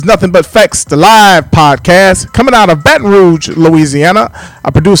Nothing But Facts, the live podcast coming out of Baton Rouge, Louisiana.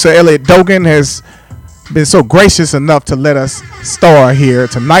 Our producer, Elliot Dogan, has been so gracious enough to let us star here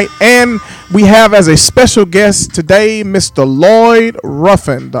tonight. And we have as a special guest today, Mr. Lloyd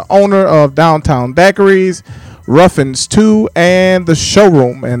Ruffin, the owner of Downtown Daiquiris, Ruffins 2, and the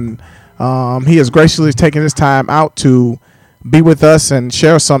showroom. And he has graciously taken his time out to be with us and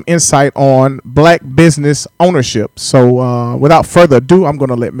share some insight on black business ownership. So without further ado, I'm going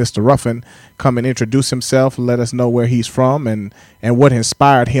to let Mr. Ruffin come and introduce himself, let us know where he's from and what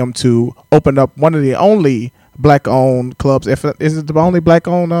inspired him to open up one of the only black-owned clubs. Is it the only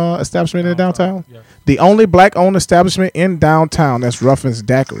black-owned establishment in downtown? Yes. The only black-owned establishment in downtown. That's Ruffins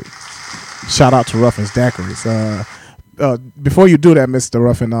Daiquiri. Shout out to Ruffins Daiquiris. Before you do that, Mr.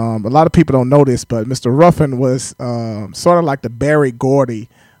 Ruffin, a lot of people don't know this, but Mr. Ruffin was sort of like the Barry Gordy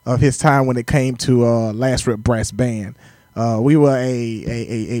of his time when it came to Last Rip Brass Band. We were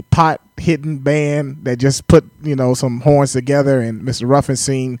a pot-hitting band that just put, some horns together, and Mr. Ruffin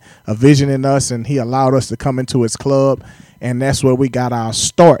seen a vision in us, and he allowed us to come into his club, and that's where we got our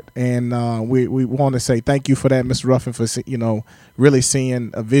start. And we want to say thank you for that, Mr. Ruffin, for really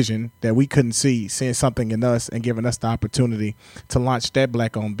seeing a vision that we couldn't see, seeing something in us and giving us the opportunity to launch that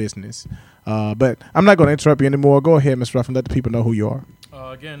black-owned business. But I'm not going to interrupt you anymore. Go ahead, Mr. Ruffin. Let the people know who you are.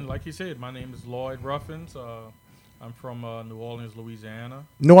 Again, like you said, my name is Lloyd Ruffins. I'm from New Orleans, Louisiana.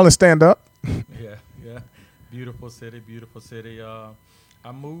 New Orleans, stand up. Yeah. Beautiful city.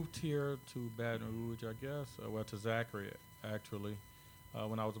 I moved here to Baton Rouge, I guess, to Zachary, actually,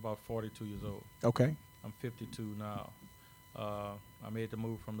 when I was about 42 years old. Okay. I'm 52 now. I made the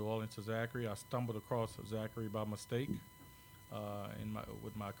move from New Orleans to Zachary. I stumbled across Zachary by mistake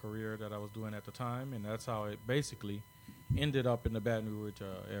with my career that I was doing at the time, and that's how it basically ended up in the Baton Rouge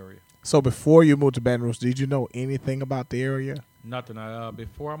area. So before you moved to Baton Rouge, did you know anything about the area? Nothing.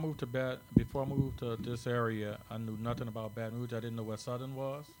 Before I moved to this area, I knew nothing about Baton Rouge. I didn't know where Southern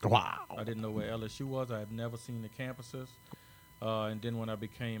was. Wow. I didn't know where LSU was. I had never seen the campuses. And then when I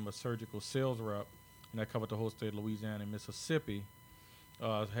became a surgical sales rep, and I covered the whole state of Louisiana and Mississippi,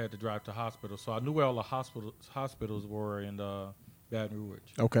 I had to drive to hospitals. So I knew where all the hospitals were in Baton Rouge.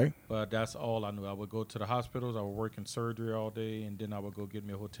 Okay. But that's all I knew. I would go to the hospitals. I would work in surgery all day, and then I would go get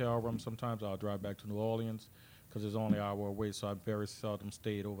me a hotel room. Sometimes I'll drive back to New Orleans because it's only an hour away, so I very seldom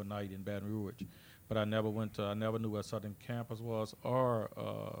stayed overnight in Baton Rouge. But I never knew where Southern Campus was or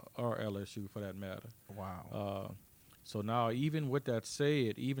LSU for that matter. Wow. So now, even with that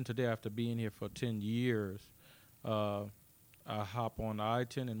said, even today after being here for 10 years, I hop on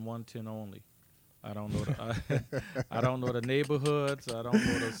I-10 and 110 only. I don't know I don't know the neighborhoods. I don't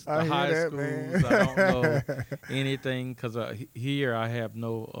know the high schools. Man. I don't know anything because here I have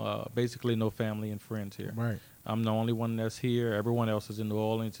basically no family and friends here. Right. I'm the only one that's here. Everyone else is in New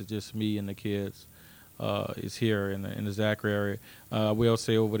Orleans. It's just me and the kids is here in the Zachary area. I will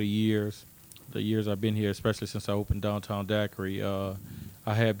say over the years I've been here, especially since I opened Downtown Daiquiri, I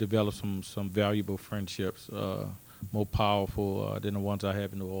have developed some valuable friendships. More powerful than the ones I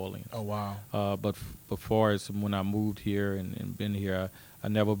have in New Orleans. Oh, wow. But before, when I moved here and been here, I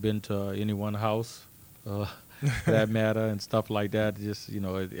never been to anyone's house, for that matter, and stuff like that. Just,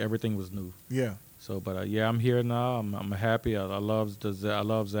 everything was new. Yeah. So, but I'm here now. I'm happy. I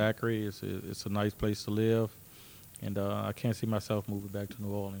love Zachary. It's a nice place to live. And I can't see myself moving back to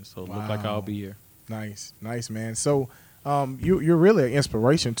New Orleans. So it looks like I'll be here. Nice, man. So you're really an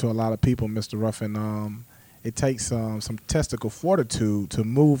inspiration to a lot of people, Mr. Ruffin. It takes some testicle fortitude to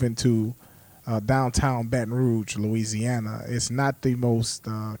move into downtown Baton Rouge, Louisiana. It's not the most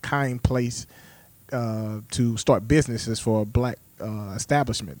kind place to start businesses for black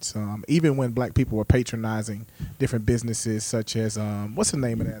establishments. Even when black people were patronizing different businesses, such as what's the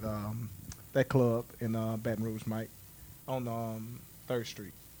name of that club in Baton Rouge, Mike, on 3rd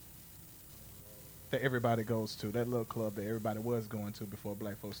Street that everybody goes to. That little club that everybody was going to before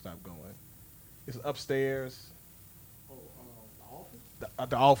black folks stopped going. It's upstairs.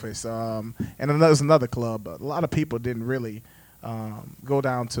 The office. And there's another club. But a lot of people didn't really go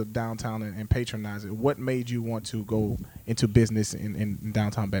down to downtown and patronize it. What made you want to go into business in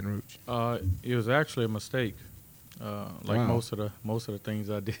downtown Baton Rouge? It was actually a mistake. Wow. most of the things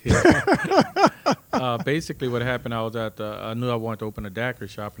I did. Basically, what happened, I knew I wanted to open a daiquiri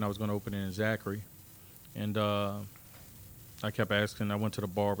shop, and I was going to open it in Zachary. And I kept asking. I went to the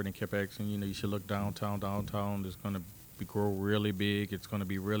barber and kept asking. You should look downtown. It's going to grow really big. It's going to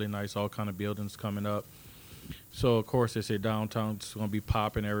be really nice. All kind of buildings coming up. So of course they say downtown's going to be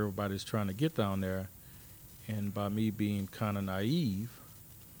popping. Everybody's trying to get down there. And by me being kind of naive,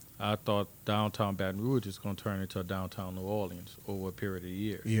 I thought downtown Baton Rouge is going to turn into a downtown New Orleans over a period of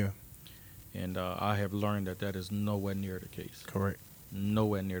years. Yeah. And I have learned that is nowhere near the case. Correct.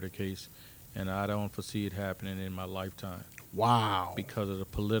 Nowhere near the case. And I don't foresee it happening in my lifetime. Wow. Because of the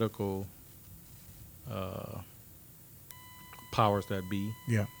political powers that be.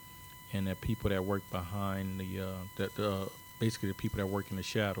 Yeah. And the people that work behind basically the people that work in the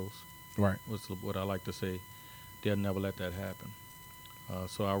shadows. Right. Was what I like to say. They'll never let that happen.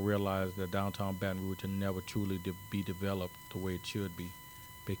 So I realized that downtown Baton Rouge can never truly be developed the way it should be,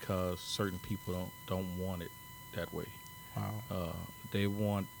 because certain people don't want it that way. Wow. They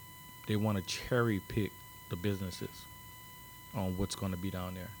want to cherry pick the businesses on what's going to be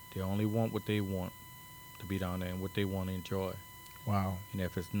down there. They only want what they want to be down there and what they want to enjoy. Wow. And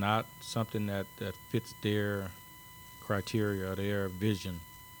if it's not something that fits their criteria or their vision,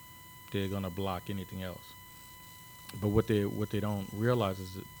 they're going to block anything else. But what they don't realize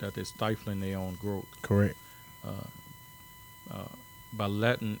is that they're stifling their own growth. Correct. By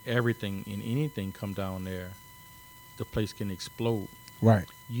letting everything and anything come down there, the place can explode. Right.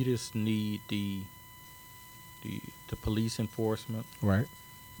 You just need the police enforcement. Right.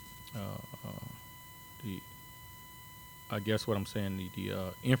 I guess what I'm saying,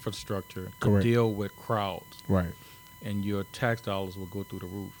 the infrastructure to Correct. deal with crowds. Right. And your tax dollars will go through the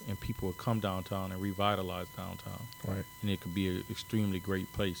roof, and people will come downtown and revitalize downtown. Right. And it could be an extremely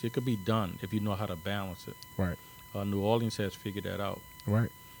great place. It could be done if you know how to balance it. Right. New Orleans has figured that out. Right.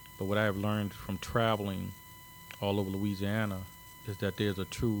 But what I have learned from traveling all over Louisiana is that there's a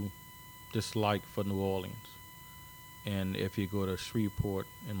true dislike for New Orleans. And if you go to Shreveport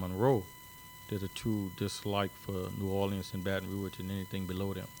and Monroe, there's a true dislike for New Orleans and Baton Rouge and anything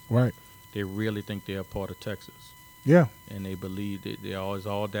below them. Right. They really think they're a part of Texas. Yeah. And they believe that they're always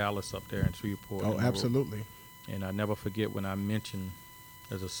all Dallas up there in Shreveport. Oh, absolutely. And I never forget when I mentioned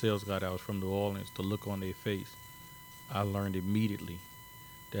as a sales guy that I was from New Orleans, the look on their face. I learned immediately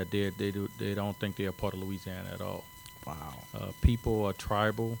that they don't think they're a part of Louisiana at all. Wow. People are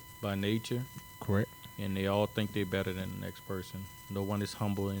tribal by nature. Correct. And they all think they're better than the next person. No one is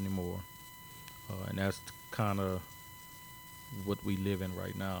humble anymore. And that's kind of what we live in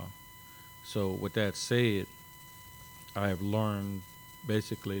right now. So with that said, I have learned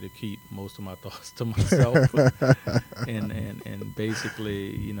basically to keep most of my thoughts to myself and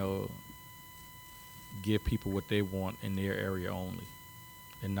basically, give people what they want in their area only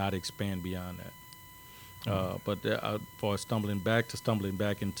and not expand beyond that. But for stumbling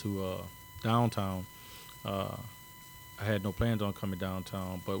back into downtown, I had no plans on coming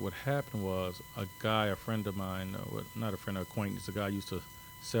downtown. But what happened was a friend of mine, not a friend, an acquaintance, a guy used to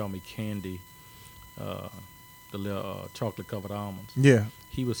sell me candy, the little chocolate-covered almonds. Yeah.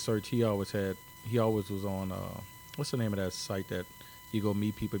 He always was on, what's the name of that site that you go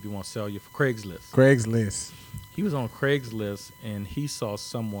meet people if you want to sell you for Craigslist? Craigslist. He was on Craigslist, and he saw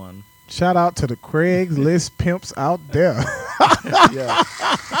someone. Shout out to the Craigslist pimps out there. Yeah.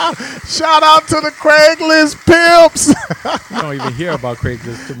 Shout out to the Craigslist pimps. You don't even hear about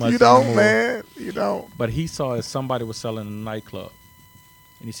Craigslist too much You don't, anymore. man. You don't. But he saw as somebody was selling in a nightclub.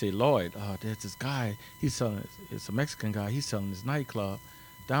 And he said, Lloyd, there's this guy. It's a Mexican guy. He's selling this nightclub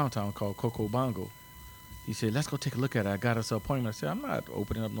downtown called Coco Bongo. He said, let's go take a look at it. I got us an appointment. I said, I'm not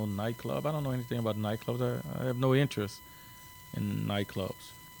opening up no nightclub. I don't know anything about nightclubs. I have no interest in nightclubs.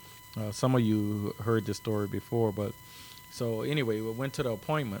 Some of you heard this story before, but so anyway, we went to the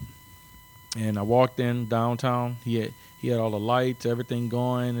appointment, and I walked in downtown. He had all the lights, everything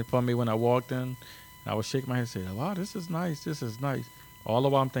going for me when I walked in. I was shaking my head and saying, wow, this is nice. This is nice. All the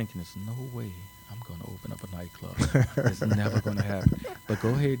while I'm thinking, there's no way I'm going to open up a nightclub. It's never going to happen. But go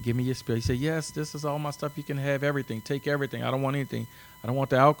ahead, give me your spill. He said, yes, this is all my stuff. You can have everything. Take everything. I don't want anything. I don't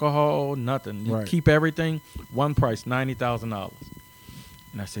want the alcohol, nothing. You keep everything. One price, $90,000.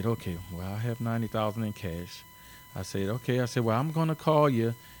 And I said, okay, well, I have $90,000 in cash. I said, okay. I said, well, I'm going to call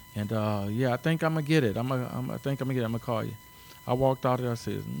you. And, I think I'm going to get it. I'm going to call you. I walked out there. I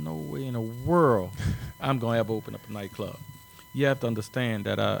said, no way in the world I'm going to ever open up a nightclub. You have to understand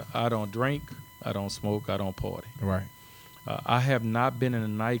that I don't drink, I don't smoke, I don't party. Right. I have not been in a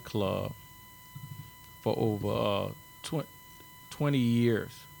nightclub for over 20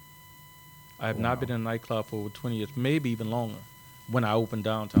 years. I have not been in a nightclub for over 20 years, maybe even longer. When I opened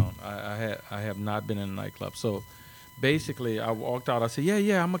downtown, I have not been in a nightclub. So basically, I walked out. I said,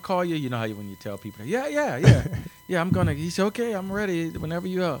 yeah, I'm going to call you. You know how when you tell people, yeah, I'm going to. He said, okay, I'm ready whenever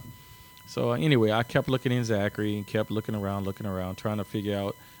you are. So anyway, I kept looking in Zachary and kept looking around, trying to figure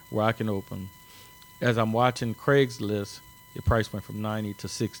out where I can open. As I'm watching Craigslist, the price went from 90 to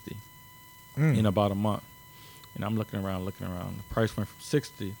 60 in about a month. And I'm looking around. The price went from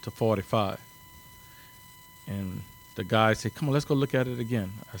 60 to 45. And the guy said, "Come on, let's go look at it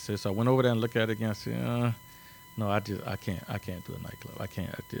again." I said, so I went over there and looked at it again. I said, "No, I can't do a nightclub. I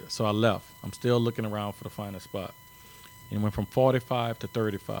can't." So I left. I'm still looking around for the final spot. And it went from 45 to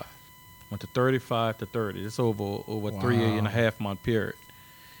 35. Went to 35 to 30. It's over Wow. 3.5 month period.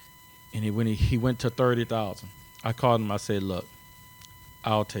 And he went to 30,000. I called him. I said, "Look,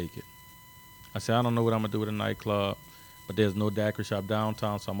 I'll take it." I said, "I don't know what I'm gonna do with a nightclub, but there's no daiquiri shop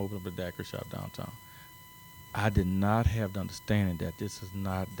downtown, so I'm opening up a daiquiri shop downtown." I did not have the understanding that this is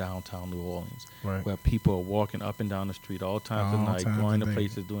not downtown New Orleans, Right. where people are walking up and down the street all times of All night, times going of to day.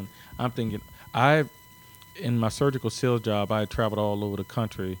 places doing. I'm thinking, in my surgical sales job, I traveled all over the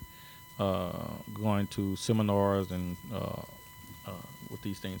country, going to seminars and what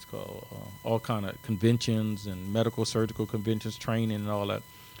these things called, all kind of conventions and medical surgical conventions, training and all that.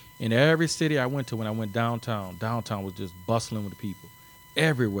 In every city I went to, when I went downtown was just bustling with people,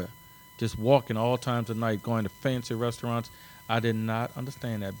 everywhere. Just walking all times of night, going to fancy restaurants. I did not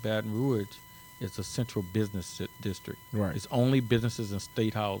understand that Baton Rouge is a central business district. Right. It's only businesses and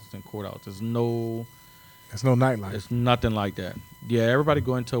state houses and courthouses. There's no nightlife. It's nothing like that. Yeah, everybody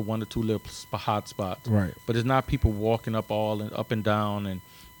go into one or two little hot spots. Right. But it's not people walking up and down and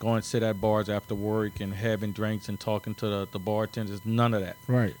going to sit at bars after work and having drinks and talking to the bartenders. None of that.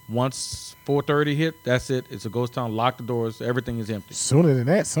 Right. Once 4:30 hit, that's it. It's a ghost town. Lock the doors. Everything is empty. Sooner than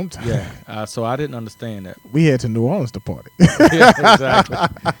that, sometimes. Yeah. So I didn't understand that. We head to New Orleans to party. Yeah,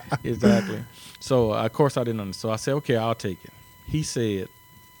 exactly. So of course I didn't understand. So I said, "Okay, I'll take it." He said,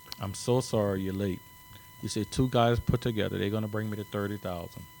 "I'm so sorry you're late." He said, "Two guys put together, they're gonna bring me to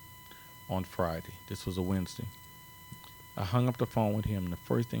 30,000 on Friday." This was a Wednesday. I hung up the phone with him, and the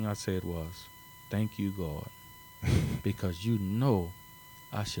first thing I said was, "Thank you, God, because you know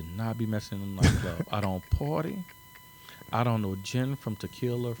I should not be messing in the nightclub. I don't party. I don't know gin from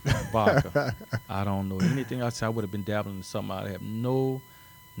tequila from vodka. I don't know anything." I said I would have been dabbling in something I have no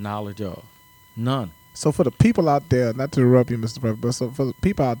knowledge of. None. So for the people out there, not to interrupt you, Mr. President, but so for the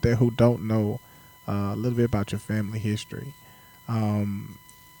people out there who don't know a little bit about your family history,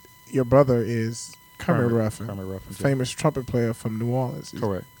 your brother is Kermit Ruffins, famous trumpet player from New Orleans.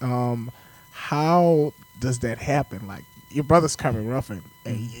 Correct. How does that happen? Like, your brother's Kermit Ruffin,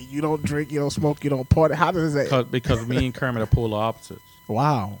 and you don't drink, you don't smoke, you don't party. How does that? Because me and Kermit are polar opposites.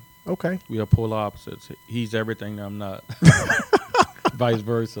 Wow. Okay. We are polar opposites. He's everything I'm not. Vice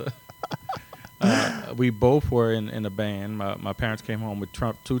versa. We both were in a band. My parents came home with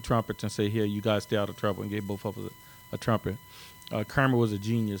two trumpets and said, "Here, you guys stay out of trouble," and gave both of us a trumpet. Kermit was a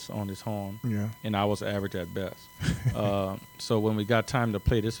genius on his horn, Yeah. and I was average at best. So when we got time to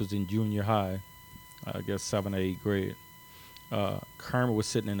play, this was in junior high, I guess 7th or 8th grade. Kermit was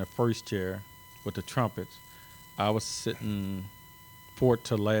sitting in the first chair with the trumpets. I was sitting fourth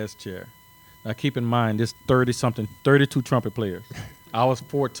to last chair. Now keep in mind, this 32 trumpet players. I was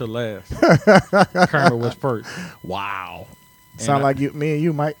fourth to last. Kermit was first. Wow. And Sound like me and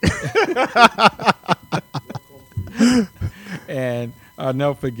you, Mike. And I'll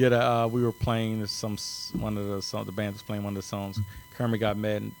never forget. We were playing one of the songs. The band was playing one of the songs. Kermit got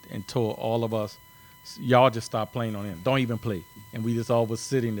mad and told all of us, "Y'all just stop playing on him. Don't even play." And we just all was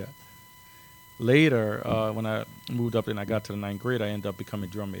sitting there. Later, when I moved up and I got to the 9th grade, I ended up becoming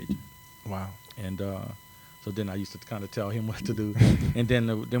drum major. Wow. And so then I used to kind of tell him what to do. And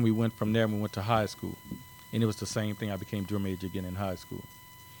then we went from there and we went to high school. And it was the same thing. I became drum major again in high school.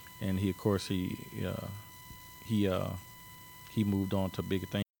 And he, of course, he moved on to bigger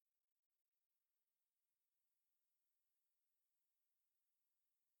things.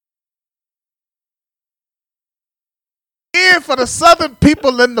 And for the Southern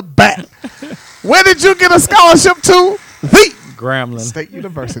people in the back, where did you get a scholarship to? The Grambling. State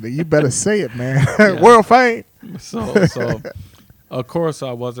University. You better say it, man. Yeah. World fame. So of course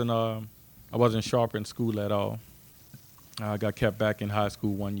I wasn't sharp in school at all. I got kept back in high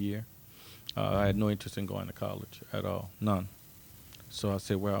school 1 year. I had no interest in going to college at all, none. So I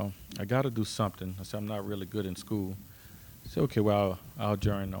said, well, I got to do something. I said, I'm not really good in school. I said, okay, well, I'll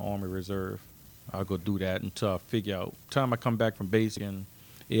join the Army Reserve. I'll go do that until I figure out. Time I come back from basic and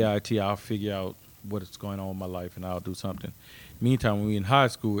AIT, I'll figure out what's going on in my life and I'll do something. Meantime, when we in high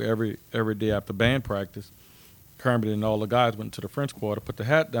school, every day after band practice, Kermit and all the guys went to the French Quarter, put the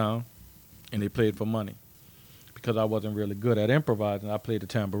hat down, and they played for money. Because I wasn't really good at improvising, I played the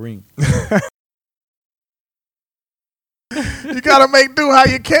tambourine. You got to make do how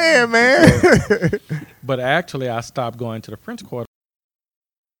you can, man. But actually, I stopped going to the French Quarter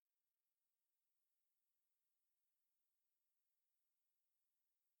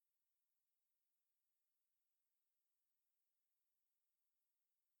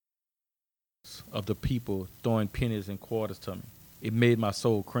of the people throwing pennies and quarters to me. It made my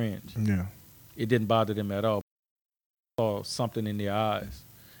soul cringe. Yeah. It didn't bother them at all. I saw something in their eyes.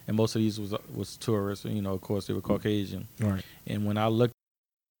 And most of these was tourists. And, of course, they were Caucasian. Right. And when I looked,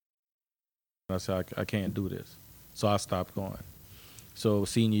 I said, I can't do this. So I stopped going. So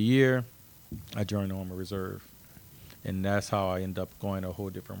senior year, I joined Army Reserve. And that's how I ended up going a whole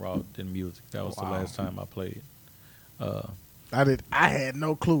different route than music. That was the last time I played. I had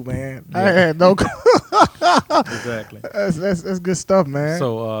no clue, man. Yeah. I had no clue. Exactly. That's good stuff, man.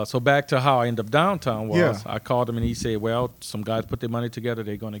 So back to how I ended up downtown was Yeah. I called him and he said, well, some guys put their money together.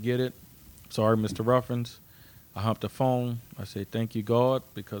 They're going to get it. Sorry, Mr. Ruffins. I humped the phone. I said, thank you, God,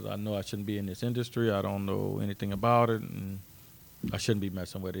 because I know I shouldn't be in this industry. I don't know anything about it, and I shouldn't be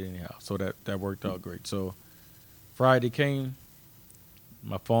messing with it anyhow. So that worked out great. So Friday came.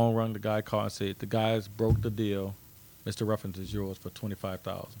 My phone rang. The guy called and said, the guys broke the deal. Mr. Ruffins is yours for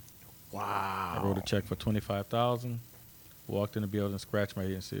 $25,000. Wow. I wrote a check for $25,000. Walked in the building, scratched my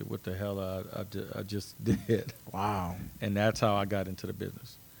head, and said, "What the hell I just did?" Wow. And that's how I got into the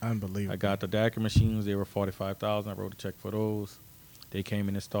business. Unbelievable. I got the DACA machines. They were $45,000. I wrote a check for those. They came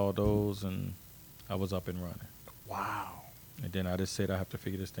and installed those, and I was up and running. Wow. And then I just said I have to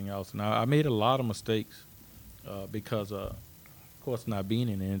figure this thing out. So now I made a lot of mistakes because, of course, not being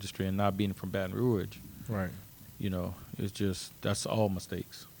in the industry and not being from Baton Rouge. Right. It's just that's all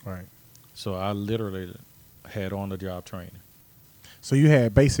mistakes. Right. So I literally had on-the-job training. So you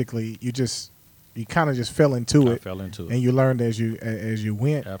had basically you kind of just fell into it. I fell into it. And you learned as you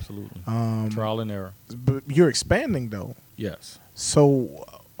went. Absolutely. Trial and error. But you're expanding though. Yes. So,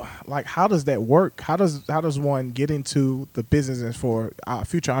 like, how does that work? How does one get into the business? And for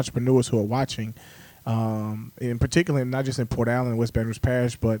future entrepreneurs who are watching, in particular, not just in Port Allen, West Baton Rouge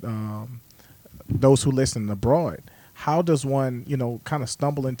Parish, but those who listen abroad, how does one, kind of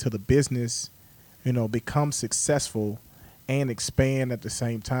stumble into the business, become successful and expand at the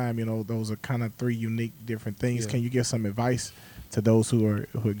same time? Those are kind of three unique different things. Yeah. Can you give some advice to those who are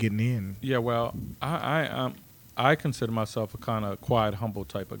getting in? Yeah, well, I consider myself a kind of quiet, humble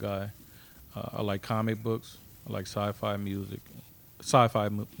type of guy. I like comic books. I like sci-fi music,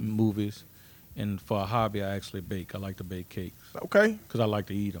 movies. And for a hobby, I actually bake. I like to bake cakes. Okay. Because I like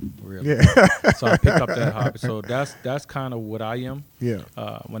to eat them, really. Yeah. So I pick up that hobby. So that's kind of what I am. Yeah.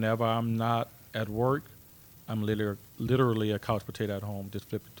 Whenever I'm not at work, I'm literally a couch potato at home, just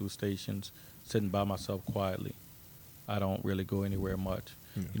flipping through stations, sitting by myself quietly. I don't really go anywhere much.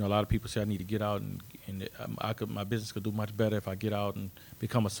 Yeah. A lot of people say I need to get out, and my business could do much better if I get out and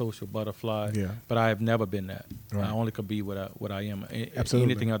become a social butterfly. Yeah. But I have never been that. Right. I only could be what I am.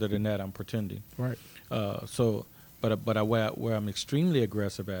 Absolutely. Anything other than that, I'm pretending. Right. Where I'm extremely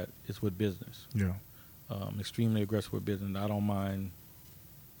aggressive at is with business. Yeah. I'm extremely aggressive with business. I don't mind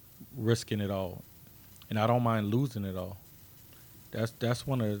risking it all, and I don't mind losing it all. That's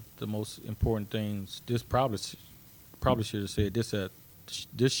one of the most important things. This probably should have said this.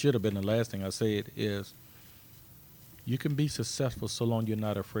 This should have been the last thing I said is you can be successful so long you're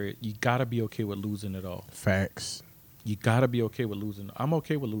not afraid. You got to be okay with losing it all. Facts. You got to be okay with losing. I'm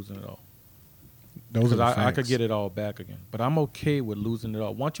okay with losing it all. Those are the Because I facts. could get it all back again. But I'm okay with losing it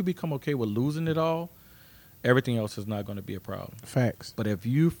all. Once you become okay with losing it all, everything else is not going to be a problem. Facts. But if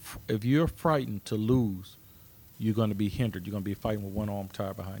you're frightened to lose, you're going to be hindered. You're going to be fighting with one arm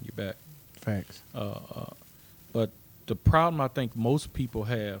tied behind your back. Facts. But the problem I think most people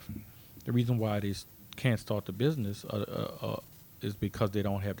have, the reason why they can't start the business is because they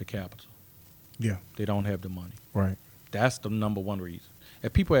don't have the capital. Yeah. They don't have the money. Right. That's the number one reason.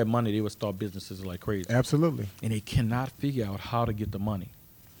 If people had money, they would start businesses like crazy. Absolutely. And they cannot figure out how to get the money.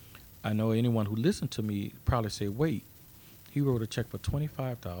 I know anyone who listened to me probably say, wait, he wrote a check for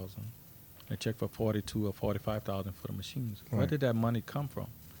 $25,000, a check for $42,000 or $45,000 for the machines. Where Right. did that money come from?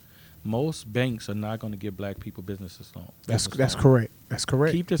 Most banks are not going to give black people business loans. That's correct. That's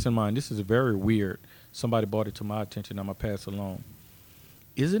correct. Keep this in mind. This is very weird. Somebody brought it to my attention. I'm going to pass it along.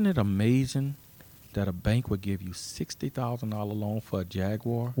 Isn't it amazing that a bank would give you $60,000 loan for a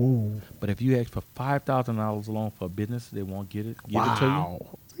Jaguar? Ooh. But if you ask for $5,000 loan for a business, they won't give it to you. Wow.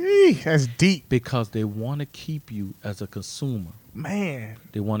 Eeh, that's deep. Because they want to keep you as a consumer. Man.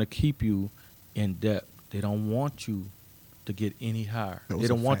 They want to keep you in debt. They don't want you to get any higher. Those They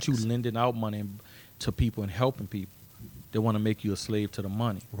don't are want you facts. lending out money to people and helping people. They want to make you a slave to the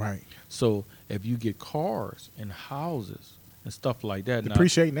money. Right. So if you get cars and houses and stuff like that.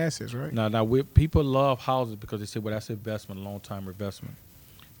 Depreciating assets, right? Now people love houses because they say, well, that's investment, long-time investment.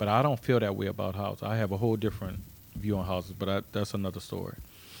 But I don't feel that way about houses. I have a whole different view on houses, but that's another story.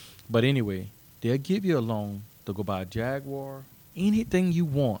 But anyway, they'll give you a loan to go buy a Jaguar, anything you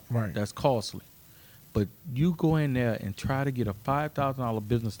want Right. that's costly. But you go in there and try to get a $5,000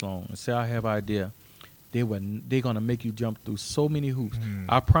 business loan and say, I have an idea. They're going to make you jump through so many hoops.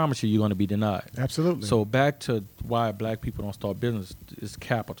 I promise you're going to be denied. Absolutely. So back to why black people don't start business is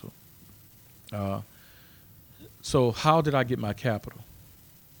capital. So how did I get my capital?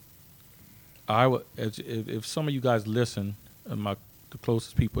 If some of you guys listen, the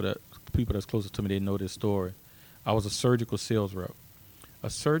closest people that's closest to me, they know this story. I was a surgical sales rep. A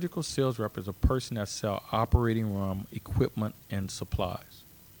surgical sales rep is a person that sells operating room equipment and supplies.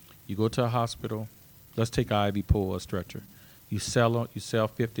 You go to a hospital. Let's take an IV pole or a stretcher. You sell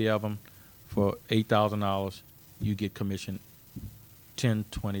 50 of them for $8,000. You get commission 10,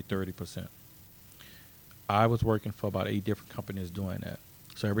 20, 30%. I was working for about 8 different companies doing that.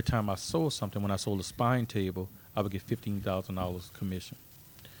 So every time I sold something, when I sold a spine table, I would get $15,000 commission.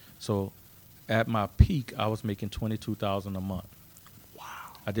 So at my peak, I was making $22,000 a month. Wow.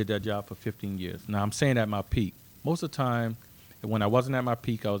 I did that job for 15 years. Now, I'm saying at my peak. Most of the time, when I wasn't at my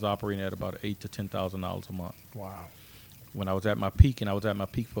peak, I was operating at about $8,000 to $10,000 a month. Wow. When I was at my peak, and I was at my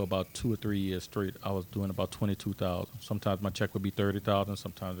peak for about 2 or 3 years straight, I was doing about $22,000. Sometimes my check would be $30,000,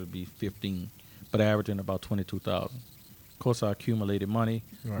 sometimes it would be $15,000, but averaging about $22,000. Of course, I accumulated money,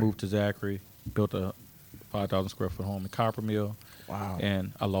 moved to Zachary, built a 5,000 square foot home in Copper Mill. Wow.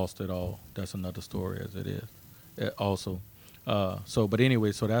 And I lost it all. That's another story as it is. Also. But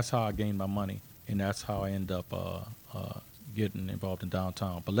anyway, so that's how I gained my money, and that's how I end up getting involved in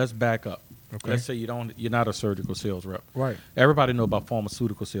downtown. But let's back up. Okay. Let's say you're not a surgical sales rep. Right. Everybody know about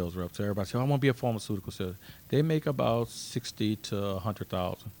pharmaceutical sales reps. So everybody say, I want to be a pharmaceutical sales. They make about $60,000 to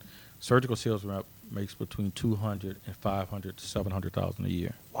 $100,000. Surgical sales rep makes between $200,000 and $500,000 to $700,000 a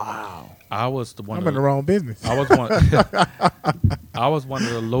year. Wow. I was the one. I'm in the wrong business. I was one of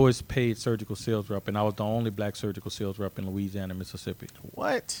the lowest paid surgical sales rep, and I was the only black surgical sales rep in Louisiana and Mississippi.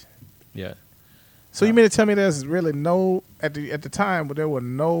 What? Yeah. So you mean to tell me there's really no at the time there were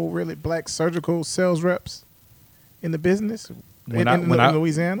no really black surgical sales reps in the business in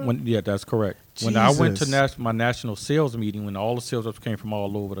Louisiana? Yeah, that's correct. Jesus. When I went to my national sales meeting, when all the sales reps came from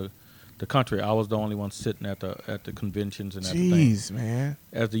all over the country, I was the only one sitting at the conventions and everything. Jeez, man.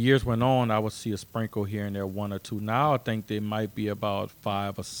 As the years went on, I would see a sprinkle here and there, 1 or 2. Now I think there might be about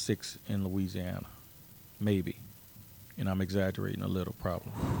 5 or 6 in Louisiana, maybe, and I'm exaggerating a little,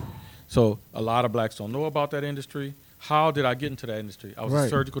 probably. So a lot of blacks don't know about that industry. How did I get into that industry? I was a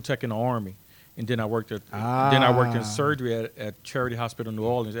surgical tech in the Army, and then I worked in surgery at Charity Hospital, New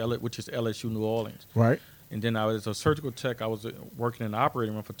Orleans, which is LSU, New Orleans. Right. And then I was a surgical tech. I was working in the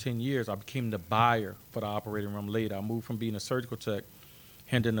operating room for 10 years. I became the buyer for the operating room later. I moved from being a surgical tech,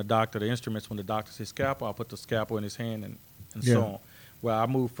 handing the doctor the instruments. When the doctor says scalpel, I put the scalpel in his hand and so on. Well, I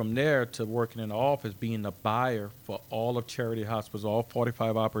moved from there to working in the office, being the buyer for all of Charity Hospitals, all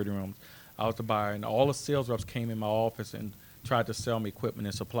 45 operating rooms. I was the buyer, and all the sales reps came in my office and tried to sell me equipment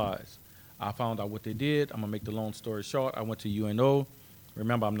and supplies. I found out what they did. I'm going to make the long story short. I went to UNO.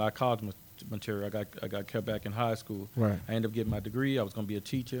 Remember, I'm not college material. I got kept back in high school. Right. I ended up getting my degree. I was going to be a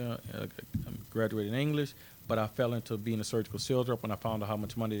teacher. I graduated in English, but I fell into being a surgical sales rep when I found out how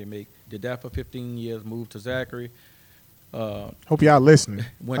much money they make. Did that for 15 years, moved to Zachary. Hope y'all listening.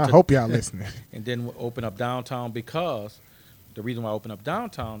 Hope y'all listening. And then open up downtown because the reason why I opened up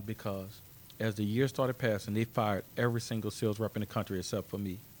downtown because as the years started passing, they fired every single sales rep in the country except for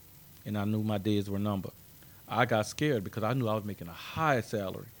me. And I knew my days were numbered. I got scared because I knew I was making a high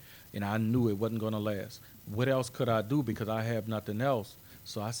salary, and I knew it wasn't going to last. What else could I do because I have nothing else?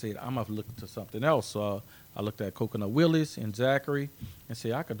 So I said, I'm going to look into something else. So I looked at Coconut Willie's in Zachary and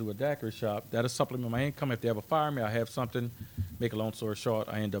said, I could do a daiquiri shop. That'll supplement my income. If they ever fire me, I have something. Make a long story short,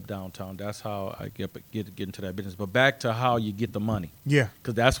 I end up downtown. That's how I get into that business. But back to how you get the money. Yeah.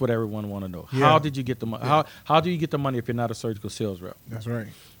 Because that's what everyone want to know. Yeah. How did you get the money? Yeah. How do you get the money if you're not a surgical sales rep? That's right.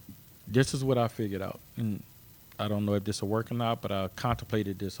 This is what I figured out. And I don't know if this will work or not, but I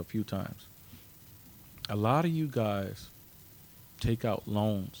contemplated this a few times. A lot of you guys take out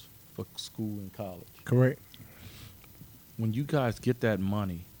loans for school and college. Correct. When you guys get that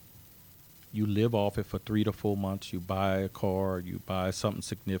money, you live off it for 3 to 4 months. You buy a car, you buy something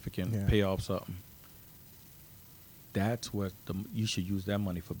significant, pay off something. That's what you should use that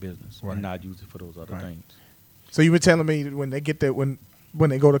money for business and not use it for those other things. So you were telling me when they get that when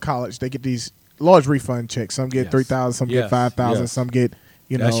they go to college, they get these large refund checks. Some get $3,000, some get $5,000, some get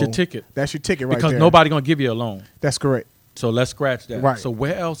that's your ticket. That's your ticket right because there. Because nobody gonna give you a loan. That's correct. So let's scratch that. Right. So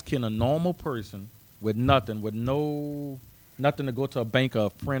where else can a normal person with nothing, nothing to go to a bank or a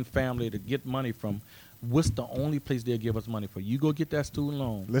friend, family to get money from, what's the only place they'll give us money for? You go get that student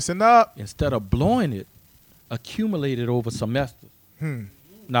loan. Listen up. Instead of blowing it, accumulate it over semesters.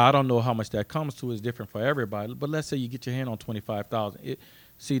 Now I don't know how much that comes to. It's different for everybody. But let's say you get your hand on 25,000.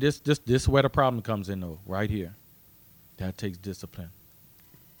 See, this where the problem comes in though. Right here, that takes discipline.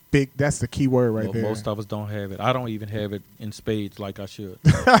 Big. That's the key word right there. Most of us don't have it. I don't even have it in spades like I should.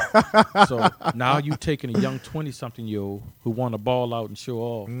 So now you taking a young 20-something-year-old who want to ball out and show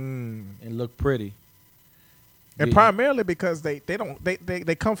off and look pretty. And primarily because they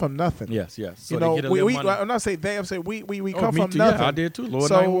come from nothing. Yes. So you know, I'm not saying they. I'm saying we come from too, nothing. Yeah, I did too.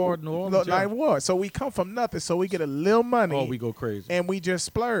 Lord Ninth Ward, New Orleans. Ninth Ward. So we come from nothing. So we get a little money. Oh, we go crazy. And we just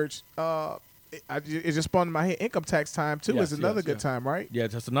splurge. It just spawned in my head. Income tax time too is another good time, right? Yeah,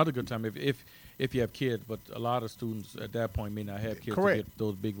 that's another good time if you have kids. But a lot of students at that point may not have kids to get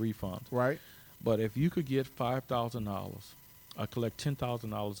those big refunds. Right. But if you could get $5,000, or collect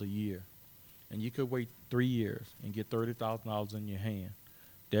 $10,000 a year, and you could wait 3 years and get $30,000 in your hand,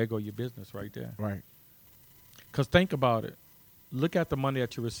 there go your business right there. Right. Because think about it. Look at the money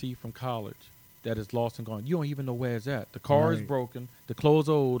that you receive from college that is lost and gone. You don't even know where it's at. The car is broken. The clothes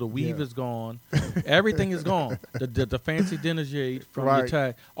are old. The weave is gone. Everything is gone. The fancy dinners you ate from your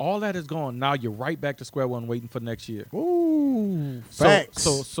tag, all that is gone. Now you're right back to square one waiting for next year. Ooh, facts.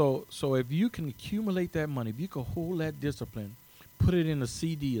 So if you can accumulate that money, if you can hold that discipline, put it in a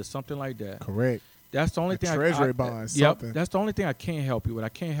CD or something like that. Correct. That's the only thing. Treasury bonds. Yep. That's the only thing I can't help you with. I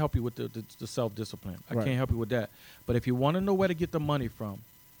can't help you with the self-discipline. I can't help you with that. But if you want to know where to get the money from,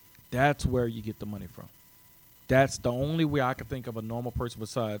 that's where you get the money from. That's the only way I can think of a normal person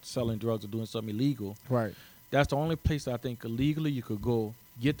besides selling drugs or doing something illegal. Right. That's the only place I think illegally you could go,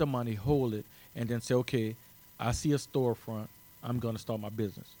 get the money, hold it, and then say, okay, I see a storefront. I'm going to start my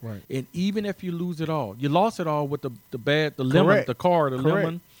business. Right. And even if you lose it all, you lost it all with the lemon, the car, the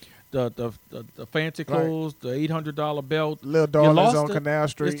lemon, the fancy clothes, the $800 belt. Little dollars on Canal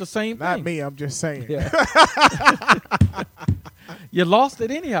Street. It's the same thing. Not me, I'm just saying. Yeah. You lost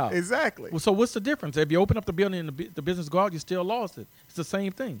it anyhow. Exactly. Well, so what's the difference? If you open up the building and the business go out, you still lost it. It's the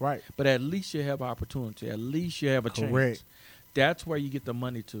same thing. Right. But at least you have opportunity. At least you have a chance. That's where you get the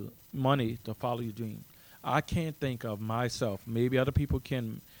money to follow your dream. I can't think of myself. Maybe other people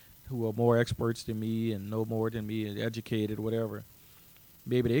can, who are more experts than me and know more than me and educated, whatever.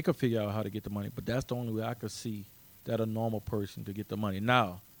 Maybe they could figure out how to get the money. But that's the only way I could see that a normal person to get the money.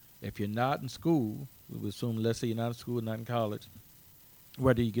 Now, if you're not in school, we would assume, let's say you're not in school, not in college,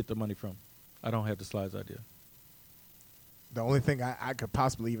 where do you get the money from? I don't have the slides idea. The only thing I could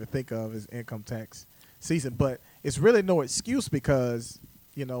possibly even think of is income tax season. But it's really no excuse because,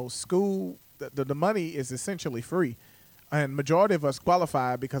 you know, school, the money is essentially free. And majority of us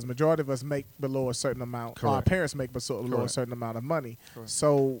qualify because majority of us make below a certain amount. Correct. Our parents make below a certain amount of money. Correct.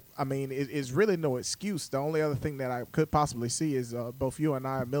 So, I mean, it's really no excuse. The only other thing that I could possibly see is both you and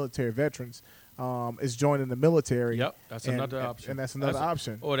I are military veterans. Is joining the military. Yep, that's another option. And that's another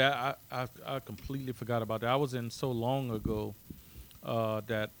option. Oh, that I completely forgot about that. I was in so long ago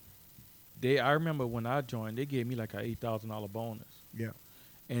that I remember when I joined, they gave me like a $8,000 bonus. Yeah.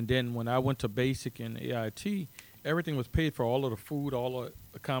 And then when I went to basic and AIT, everything was paid for, all of the food, all the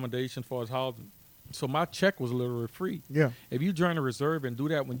accommodation for his housing. So my check was literally free. Yeah. If you join a reserve and do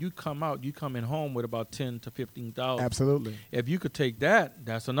that, when you come out, you come in home with about $10,000 to $15,000. Absolutely. If you could take that,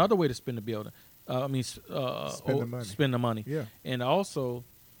 that's another way to spend the building. Spend the money. Yeah. And also,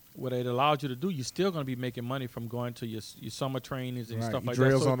 what it allows you to do, you're still going to be making money from going to your summer trainings and stuff like that.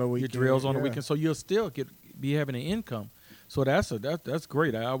 Drills on the weekend. Your drills on the weekend. So you'll still be having an income. So that's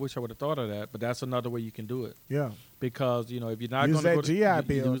great. I wish I would have thought of that, but that's another way you can do it. Yeah. Because, you know, if you're not going to use that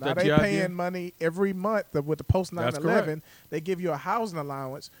GI bill. Now they paying money every month with the post 9/11. They give you a housing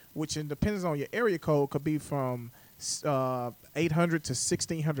allowance, which depends on your area code, could be from $800 to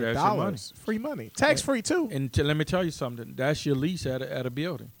 $1,600. Free money, tax free too. And let me tell you something. That's your lease at a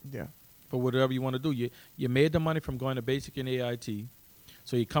building. Yeah. For whatever you want to do, you made the money from going to basic and AIT.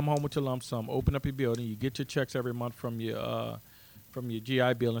 So you come home with your lump sum, open up your building, you get your checks every month from your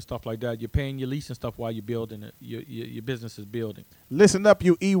GI bill and stuff like that. You're paying your lease and stuff while you're building it. Your business is building. Listen up,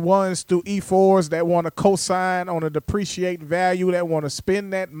 you E1s through E4s that want to co-sign on a depreciate value, that want to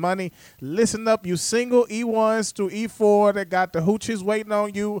spend that money. Listen up, you single E1s through E4 that got the hoochies waiting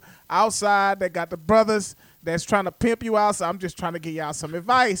on you outside, that got the brothers that's trying to pimp you out. So I'm just trying to give y'all some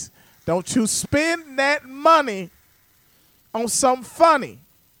advice. Don't you spend that money on something funny.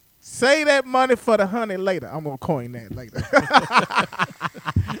 Save that money for the honey later. I'm going to coin that later.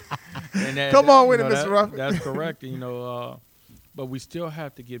 Come on with it, Mr. Ruffins. That's correct. You know, but we still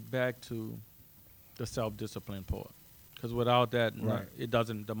have to get back to the self-discipline part. Because without that,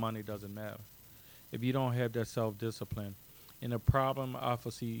 the money doesn't matter. If you don't have that self-discipline. And the problem I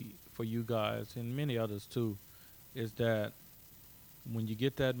foresee for you guys and many others too is that when you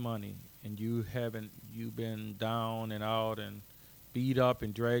get that money and you've been down and out and beat up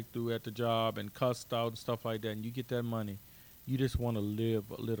and dragged through at the job and cussed out and stuff like that, and you get that money, you just want to live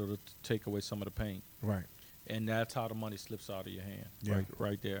a little to take away some of the pain. Right. And that's how the money slips out of your hand. Yeah.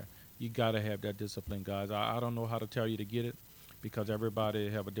 Right there. You got to have that discipline, guys. I don't know how to tell you to get it because everybody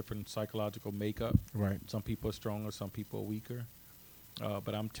have a different psychological makeup. Right. Some people are stronger, some people are weaker.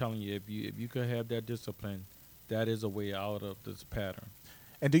 But I'm telling you, if you could have that discipline, that is a way out of this pattern.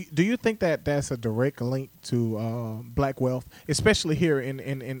 And do you think that that's a direct link to black wealth, especially here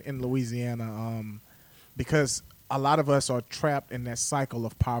in Louisiana? Because a lot of us are trapped in that cycle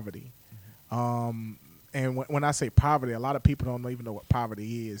of poverty. And when I say poverty, a lot of people don't even know what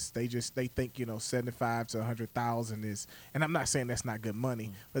poverty is. They think 75 to 100,000 is, and I'm not saying that's not good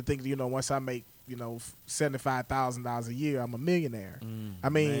money, but think once I make $75,000 a year, I'm a millionaire. I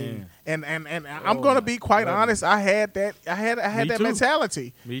mean, and I'm gonna be quite honest. I had that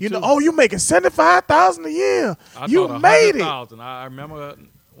mentality. Me too. Oh, you making $75,000 a year? You made it. I remember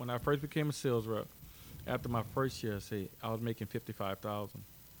when I first became a sales rep. After my first year, I was making $55,000.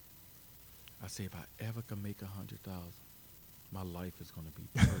 I say, if I ever can make $100,000, my life is going to be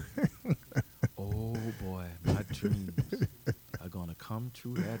perfect. Oh boy, my dreams are going to come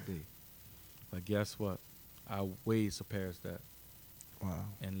true that day. But guess what? I way surpassed that. Wow.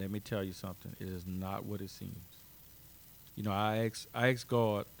 And let me tell you something. It is not what it seems. I asked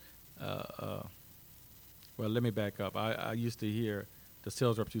God. Well, let me back up. I used to hear the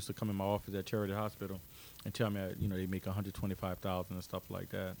sales reps used to come in my office at Charity Hospital and tell me, they make $125,000 and stuff like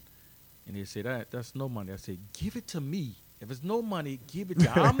that. And they say, that's no money. I say, give it to me. If it's no money, give it to me.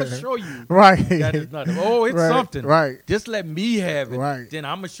 I'm going to show you right. that is nothing. Oh, it's something. Right. Just let me have it. Right. Then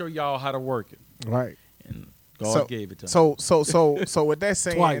I'm going to show y'all how to work it. Right. And God gave it to me. So with that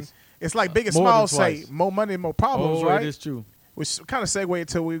saying, Twice. It's like Big and Small say, more money, more problems, right? It is true. Which kind of segue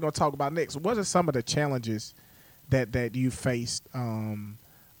into what we're going to talk about next. What are some of the challenges that you faced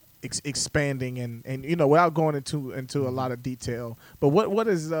expanding and without going into a lot of detail, but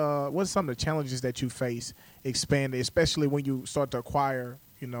what's some of the challenges that you face expanding, especially when you start to acquire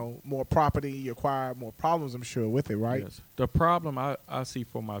more property, you acquire more problems, I'm sure, with it, right? Yes. The problem I see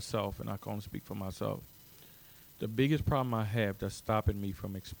for myself, and I can only speak for myself, the biggest problem I have that's stopping me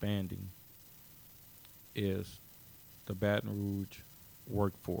from expanding is the Baton Rouge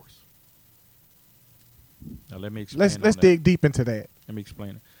workforce. Now let me explain. Let's dig deep into that. Let me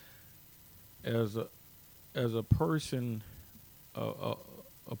explain it. As a person, a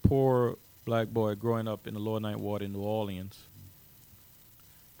poor black boy growing up in the Lower Ninth Ward in New Orleans,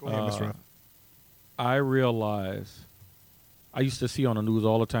 go ahead, Mr. Ruff. I realize, I used to see on the news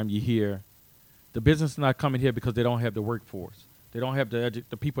all the time, you hear, the business is not coming here because they don't have the workforce. They don't have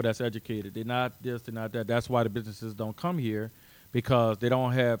the people that's educated. They're not this, they're not that. That's why the businesses don't come here, because they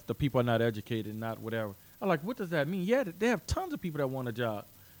don't have, the people are not educated, not whatever. I'm like, what does that mean? Yeah, they have tons of people that want a job.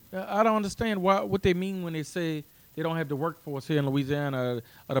 I don't understand what they mean when they say they don't have the workforce here in Louisiana,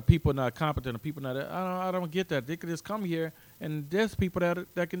 or the people not competent, the people not. I don't get that. They could just come here, and there's people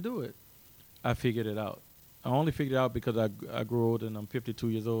that can do it. I figured it out. I only figured it out because I grew old and I'm 52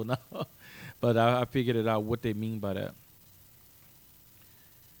 years old now. But I figured it out what they mean by that.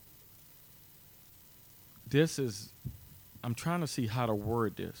 I'm trying to see how to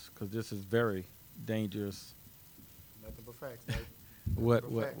word this, because this is very dangerous. Nothing but facts, right?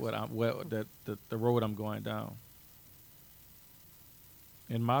 The road I'm going down.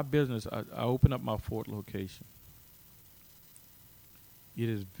 In my business, I opened up my fourth location. It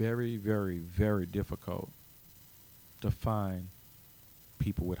is very, very, very difficult to find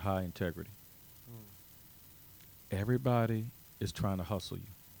people with high integrity. Everybody is trying to hustle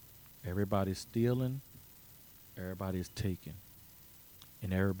you. Everybody's stealing. Everybody's taking.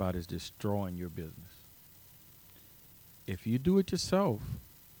 And everybody's destroying your business. If you do it yourself,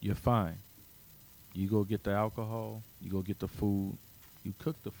 you're fine. You go get the alcohol, you go get the food, you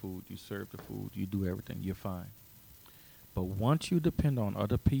cook the food, you serve the food, you do everything, you're fine. But once you depend on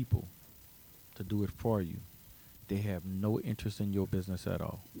other people to do it for you, they have no interest in your business at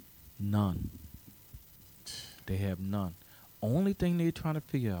all. None. They have none. Only thing they're trying to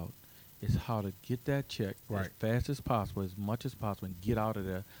figure out is how to get that check as fast as possible, as much as possible, and get out of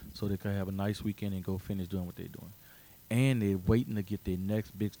there so they can have a nice weekend and go finish doing what they're doing. And they're waiting to get their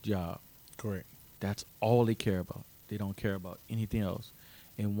next big job. Correct. That's all they care about. They don't care about anything else.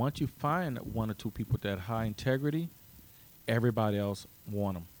 And once you find one or two people with that high integrity, everybody else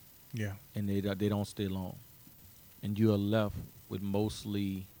want them. Yeah. And they don't stay long. And you are left with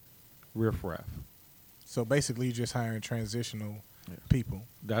mostly riffraff. So basically, you're just hiring transitional people.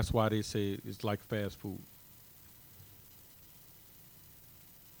 That's why they say it's like fast food.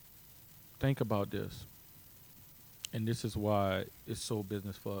 think about this, and this is why it's so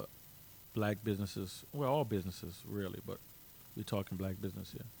business for black businesses. Well, all businesses really, but we're talking black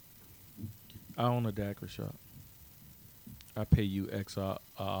business here. I own a daiquiri shop. I pay you X a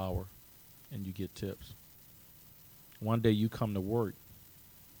hour, and you get tips. One day you come to work,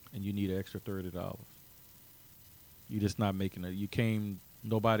 and you need an extra $30. You're just not making it.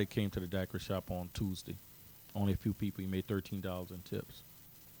 Nobody came to the daiquiri shop on Tuesday. Only a few people. You made $13 in tips.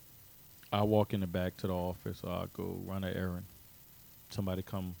 I walk in the back to the office, or I go run an errand. Somebody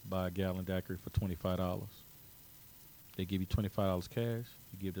come buy a gallon daiquiri for $25. They give you $25 cash.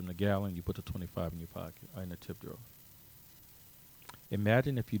 You give them the gallon. You put the $25 in your pocket, or in the tip drawer.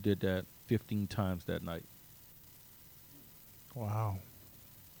 Imagine if you did that 15 times that night. Wow.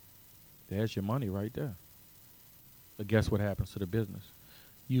 There's your money right there. But guess what happens to the business?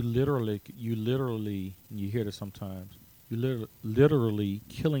 You literally, and you hear this sometimes, you literally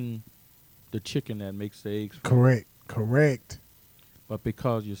killing the chicken that makes the eggs. Correct. But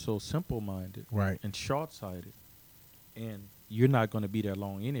because you're so simple-minded Right. and short-sighted, and you're not going to be there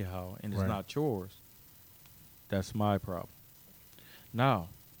long anyhow, and it's not yours, that's my problem. Now,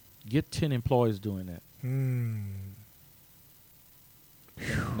 get 10 employees doing that.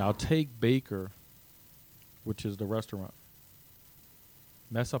 Now take Baker, which is the restaurant.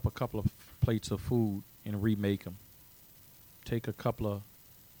 Mess up a couple of plates of food and remake them. Take a couple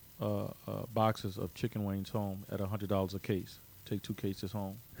of boxes of chicken wings home at $100 a case. Take 2 cases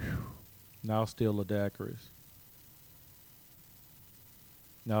home. Now steal the daiquiris.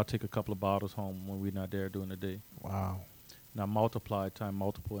 Now take a couple of bottles home when we're not there during the day. Wow. Now multiply times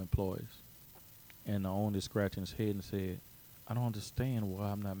multiple employees. And the owner is scratching his head and said, I don't understand why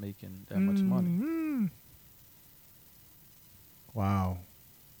I'm not making that much money. Wow.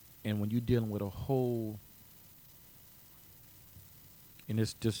 And when you're dealing with a whole, and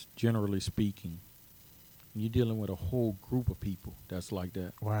it's just generally speaking, you're dealing with a whole group of people that's like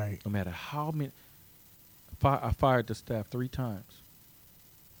that. Right. No matter how many, I fired the staff 3 times.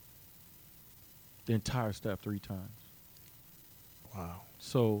 The entire staff 3 times. Wow.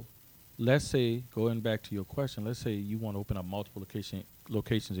 So let's say, going back to your question, let's say you want to open up multiple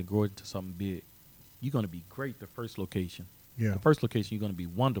locations and grow it into something big. You're going to be great the first location. Yeah. The first location, you're going to be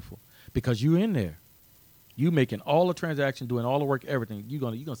wonderful because you're in there. You making all the transactions, doing all the work, everything. You're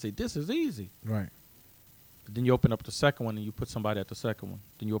gonna say, this is easy. Right. But then you open up the second one and you put somebody at the second one.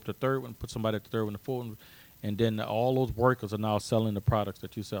 Then you open the third one, put somebody at the third one, the fourth one. And then all those workers are now selling the products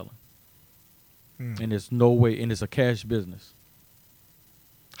that you're selling. And there's no way, and it's a cash business.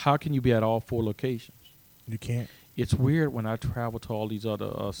 How can you be at all 4 locations? You can't. It's weird when I travel to all these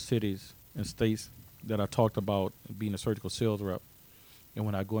other cities and states that I talked about being a surgical sales rep. And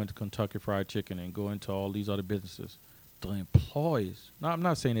when I go into Kentucky Fried Chicken and go into all these other businesses, the employees, now I'm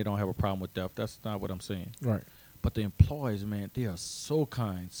not saying they don't have a problem with theft. That's not what I'm saying. Right. But the employees, man, they are so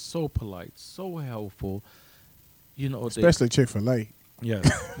kind, so polite, so helpful. You know, especially Chick-fil-A.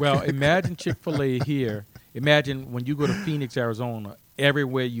 Yes. Well, imagine Chick-fil-A here. Imagine when you go to Phoenix, Arizona,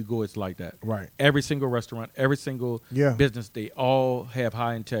 everywhere you go, it's like that. Right. Every single restaurant, every single business, they all have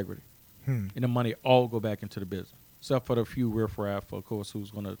high integrity. And the money all go back into the business. Except for the few riffraff, of course,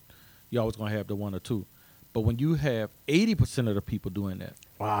 you're always going to have the 1 or 2. But when you have 80% of the people doing that.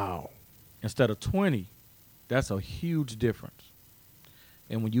 Wow. Instead of 20, that's a huge difference.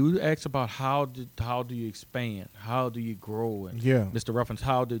 And when you ask about how do you expand, how do you grow, and Mr. Ruffins,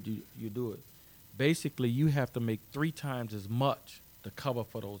 how did you do it? Basically, you have to make 3 times as much to cover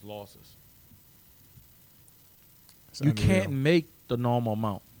for those losses. You can't make the normal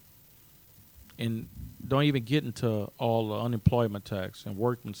amount. And don't even get into all the unemployment tax and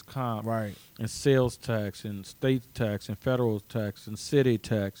workman's comp and sales tax and state tax and federal tax and city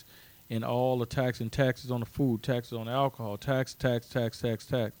tax and all the taxes on the food, taxes on the alcohol, tax.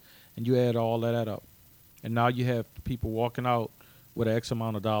 And you add all that up. And now you have people walking out with X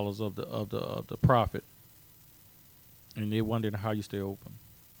amount of dollars of the profit. And they're wondering how you stay open.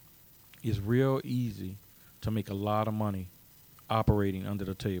 It's real easy to make a lot of money operating under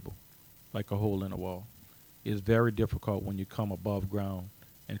the table, like a hole in a wall. It's very difficult when you come above ground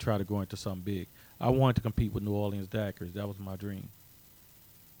and try to go into something big. I wanted to compete with New Orleans Daiquiris. That was my dream.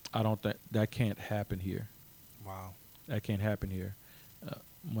 I don't think that can't happen here. Wow. That can't happen here.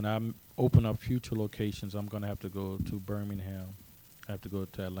 When I open up future locations, I'm going to have to go to Birmingham. I have to go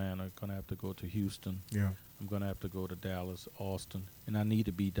to Atlanta. I'm going to have to go to Houston. Yeah. I'm going to have to go to Dallas, Austin. And I need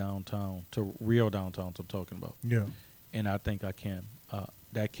to be downtown, to real downtowns I'm talking about. Yeah. And I think I can.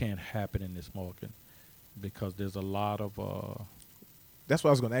 That can't happen in this market because there's a lot of... That's what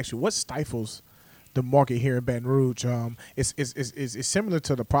I was going to ask you. What stifles the market here in Baton Rouge. It's similar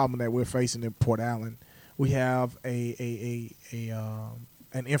to the problem that we're facing in Port Allen. We have an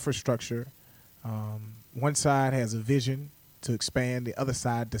infrastructure. One side has a vision to expand. The other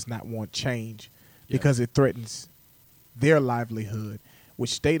side does not want change because it threatens their livelihood,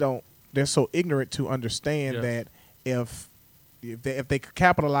 which they don't. They're so ignorant to understand that if they could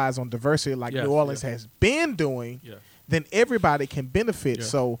capitalize on diversity like New Orleans has been doing, then everybody can benefit. Yes.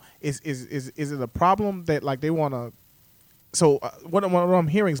 So is it a problem that like they want to? So what I'm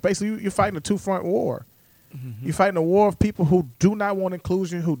hearing is basically you're fighting a two-front war. Mm-hmm. You're fighting a war of people who do not want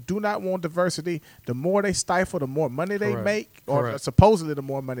inclusion, who do not want diversity. The more they stifle, the more money they make, or supposedly the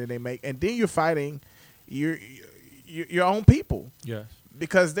more money they make. And then you're fighting your own people. Yes.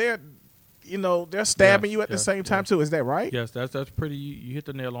 Because they're stabbing you at the same time too. Is that right? Yes, that's pretty. You hit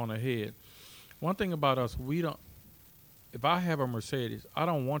the nail on the head. One thing about us, we don't. If I have a Mercedes, I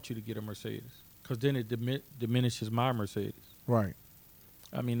don't want you to get a Mercedes because then it diminishes my Mercedes. Right.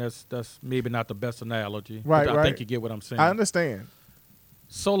 I mean, that's maybe not the best analogy. Right, but I think you get what I'm saying. I understand.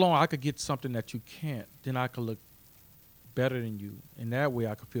 So long I could get something that you can't, then I could look better than you. And that way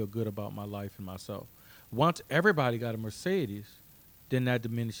I could feel good about my life and myself. Once everybody got a Mercedes, then that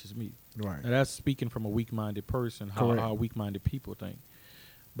diminishes me. Right. Now, that's speaking from a weak-minded person, how weak-minded people think.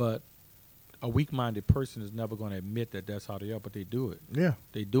 But a weak-minded person is never going to admit that that's how they are, but they do it. Yeah.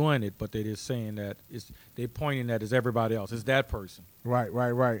 They're doing it, but they're just saying that they're pointing that as everybody else. It's that person. Right.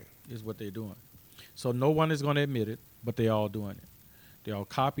 Is what they're doing. So no one is going to admit it, but they all doing it. They all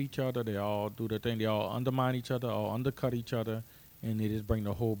copy each other. They all do their thing. They all undermine each other, all undercut each other, and they just bring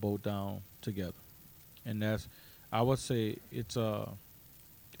the whole boat down together. And that's, I would say, it's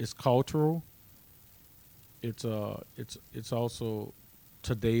cultural. It's also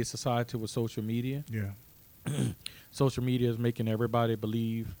today's society with social media. Yeah. Social media is making everybody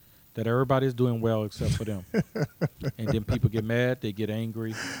believe that everybody's doing well except for them. And then people get mad, they get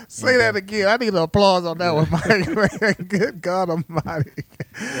angry. Say that again. I need an applause on that one, Mike. Good God Almighty.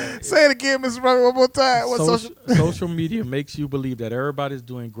 Yeah, say it again, Mr. Robbie, one more time. Social media makes you believe that everybody's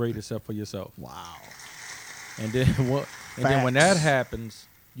doing great except for yourself. Wow. And then when that happens,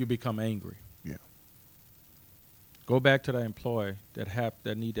 you become angry. Yeah. Go back to that employee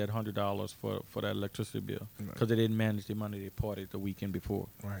that need that $100 for that electricity bill because they didn't manage their money. They partied the weekend before.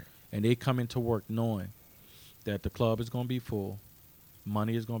 Right. And they come into work knowing that the club is going to be full,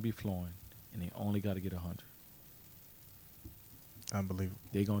 money is going to be flowing, and they only got to get 100. Unbelievable.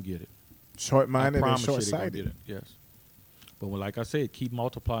 They're going to get it. Short-minded and short-sighted. Get it. Yes. But like I said, keep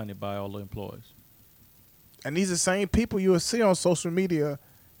multiplying it by all the employees. And these are the same people you will see on social media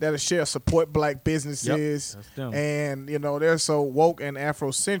that'll share support black businesses. Yep, that's them. And, they're so woke and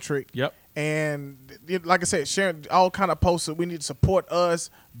Afrocentric. Yep. And like I said, sharing all kind of posts that we need to support us,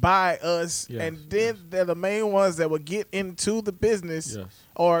 buy us. Yes, and then they're the main ones that will get into the business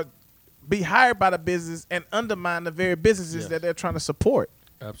or be hired by the business and undermine the very businesses that they're trying to support.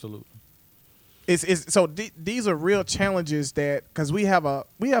 Absolutely. These are real challenges that because we have a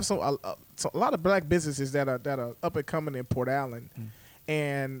lot of black businesses that are up and coming in Port Allen,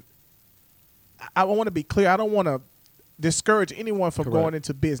 and I want to be clear. I don't want to discourage anyone from going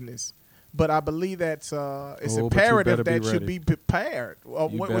into business, but I believe that it's imperative that you be prepared.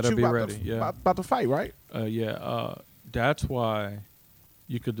 What you about to fight, right? That's why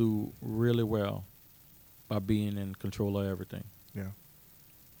you could do really well by being in control of everything. Yeah.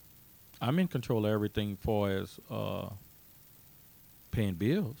 I'm in control of everything far as paying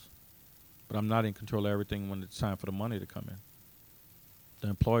bills, but I'm not in control of everything when it's time for the money to come in. The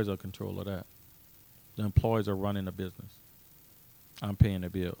employees are in control of that. The employees are running the business. I'm paying the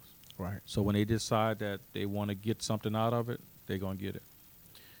bills. Right. So when they decide that they want to get something out of it, they're going to get it.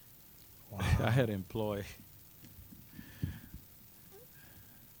 Wow. I had an employee.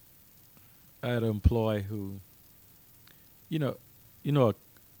 Who,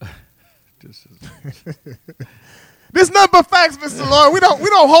 this is this nothing but facts, Mr. Lloyd. We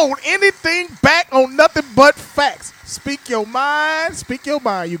don't hold anything back on nothing but facts. Speak your mind. Speak your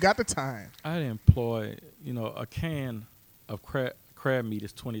mind. You got the time. I had an employee. A can of crab meat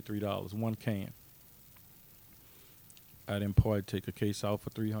is $23. One can. I had an employee take a case out for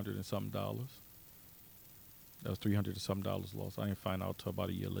 $300 and something. That was $300 and something lost. I didn't find out till about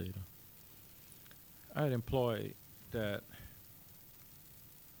a year later. I had an employee that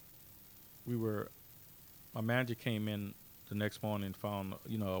my manager came in the next morning and found,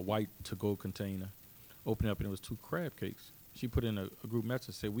 a white to-go container. Opened it up and it was 2 crab cakes. She put in a group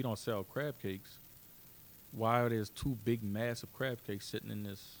message, said, "We don't sell crab cakes. Why are there 2 big, massive crab cakes sitting in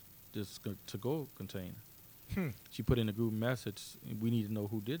this to-go container?" She put in a group message, we need to know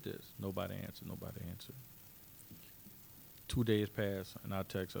who did this. Nobody answered. 2 days passed, and I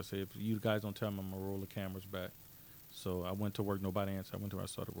text. I said, if you guys don't tell me, I'm going to roll the cameras back. So I went to work. Nobody answered. I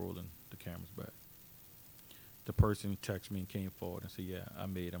started rolling the cameras back. The person texted me and came forward and said, yeah, I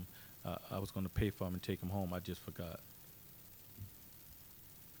made him. I was going to pay for him and take him home. I just forgot.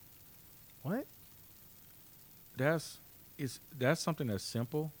 What? That's something that's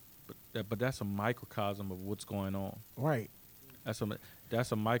simple, but that's a microcosm of what's going on. Right.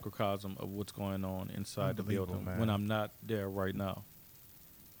 That's a microcosm of what's going on inside the building, man, when I'm not there right now.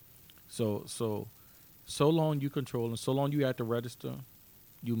 So long you controlling, so long you at the register,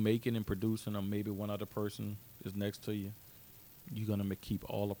 you making and producing, or maybe one other person is next to you, you're going to keep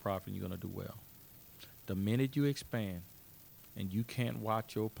all the profit and you're going to do well. The minute you expand and you can't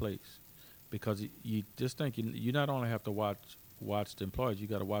watch your place, because you just think you not only have to watch the employees, you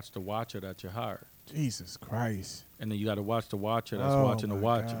got to watch the watcher that you hired. Jesus Christ. And then you got to watch the watcher that's watching the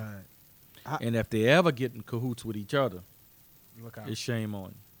watcher. And if they ever get in cahoots with each other, look out. It's shame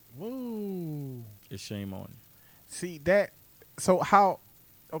on you. Woo. It's shame on you. See that? So how?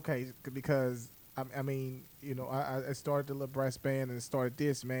 Okay, because I mean, you know, I started the little brass band and started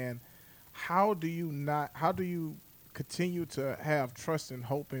this, man. How do you continue to have trust and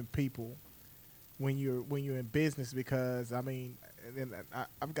hope in people when you're in business? Because I mean, and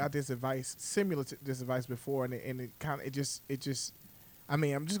I've got this advice similar to this advice before, and it just I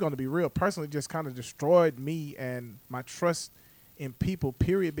mean, I'm just going to be real. Personally, just kind of destroyed me and my trust in people,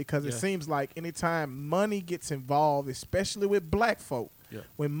 period, because it seems like anytime money gets involved, especially with black folk,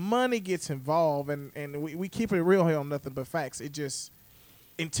 when money gets involved, and we keep it real here on Nothing But Facts, it just,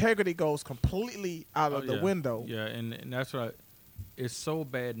 integrity goes completely out of the window. Yeah, and that's right. It's so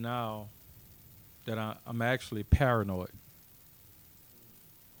bad now that I'm actually paranoid.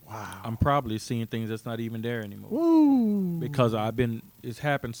 Wow. I'm probably seeing things that's not even there anymore. Woo. Because it's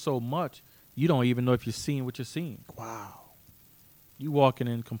happened so much, you don't even know if you're seeing what you're seeing. Wow. You walking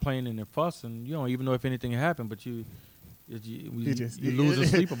in complaining and fussing, you don't even know if anything happened, but you lose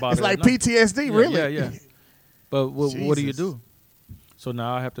sleep about it. It's like PTSD, really. Yeah. But what do you do? So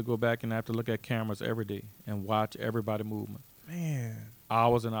now I have to go back and I have to look at cameras every day and watch everybody movement. Man.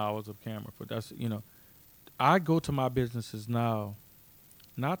 Hours and hours of camera. But that's, I go to my businesses now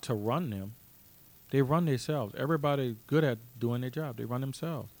not to run them. They run themselves. Everybody good at doing their job. They run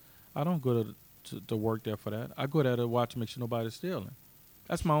themselves. I don't go to work there for that. I go there to watch, make sure nobody's stealing.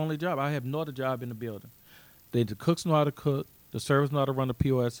 That's my only job. I have no other job in the building. The cooks know how to cook. The servers know how to run the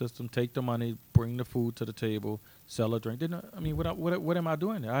POS system, take the money, bring the food to the table, sell a drink. What am I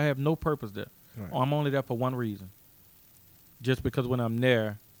doing there? I have no purpose there. Right. I'm only there for one reason. Just because when I'm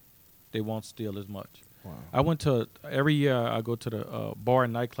there, they won't steal as much. Wow. Every year I go to the bar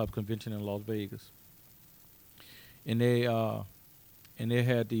and nightclub convention in Las Vegas. And they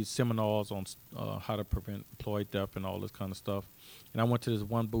had these seminars on how to prevent employee theft and all this kind of stuff. And I went to this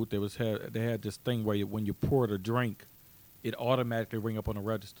one booth. They had this thing where when you poured a drink, it automatically ring up on the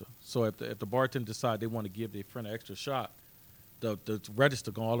register. So if the bartender decide they want to give their friend an extra shot, the register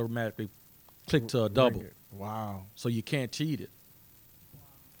going to automatically click to a double. Wow. So you can't cheat it.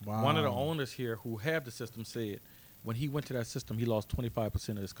 Wow. One of the owners here who have the system said when he went to that system, he lost 25%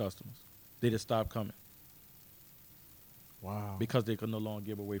 of his customers. They just stopped coming. Wow. Because they could no longer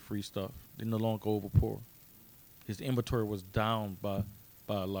give away free stuff. They no longer overpour. His inventory was down by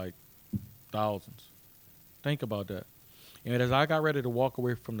like thousands. Think about that. And as I got ready to walk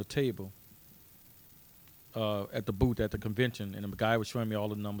away from the table at the booth at the convention, and the guy was showing me all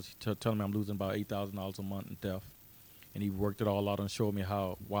the numbers, telling me I'm losing about $8,000 a month in theft. And he worked it all out and showed me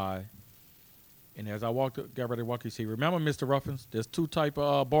why. And as I got ready to walk, he said, remember, Mr. Ruffins, there's two type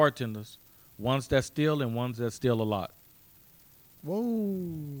of bartenders, ones that steal and ones that steal a lot.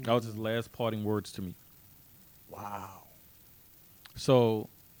 Whoa. That was his last parting words to me. Wow. So,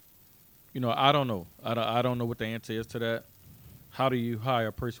 I don't know. I don't know what the answer is to that. How do you hire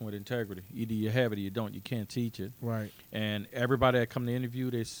a person with integrity? Either you have it or you don't. You can't teach it. Right. And everybody that come to interview,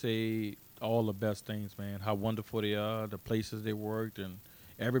 they say all the best things, man, how wonderful they are, the places they worked, and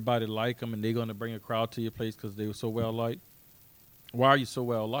everybody like them, and they're going to bring a crowd to your place because they were so well liked. Why are you so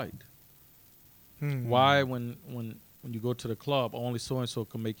well liked? Why, when you go to the club, only so-and-so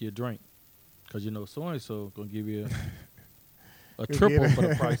can make you a drink? Because so-and-so going to give you a triple for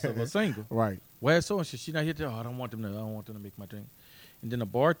the price of a single. Right. Where's so-and-so? She's not here today. I don't want them to make my drink. And then the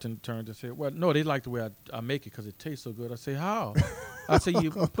bartender turned and said, well, no, they like the way I make it because it tastes so good. I say, how? I say,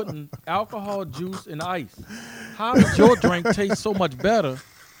 you're putting alcohol, juice, and ice. How does your drink taste so much better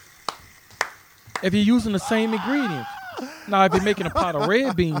if you're using the same ingredients? Now, if you're making a pot of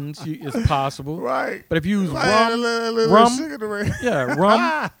red beans, it's possible. Right. But if you use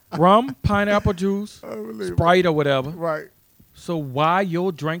rum, pineapple juice, Sprite or whatever. Right. So why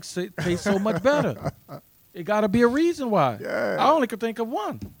your drink tastes so much better? It got to be a reason why. Yeah. I only could think of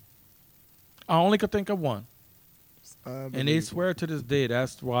one. And they swear to this day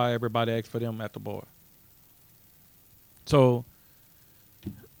that's why everybody asks for them at the bar. So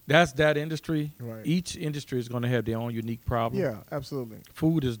that's that industry. Right. Each industry is going to have their own unique problem. Yeah, absolutely.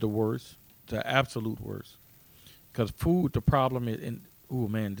 Food is the worst, the absolute worst. Because food, the problem is, and oh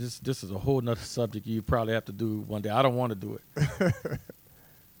man, this is a whole nother subject you probably have to do one day. I don't want to do it.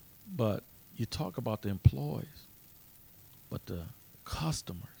 But you talk about the employees, but the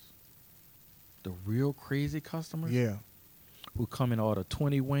customers, the real crazy customers, who come and order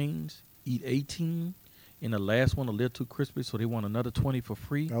 20 wings, eat 18, and the last one a little too crispy, so they want another 20 for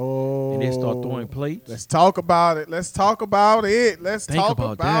free. Oh, and they start throwing plates. Let's talk about it.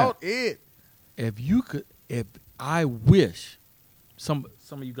 If I wish some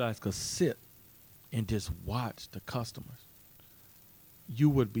of you guys could sit and just watch the customers, you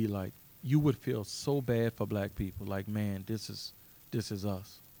would be like, you would feel so bad for black people. Like, man, this is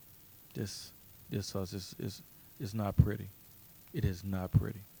us. This us is not pretty. It is not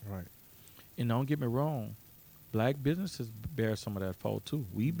pretty. Right. And don't get me wrong, black businesses bear some of that fault too.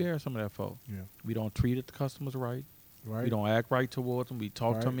 We bear some of that fault. Yeah. We don't treat the customers right. Right. We don't act right towards them. We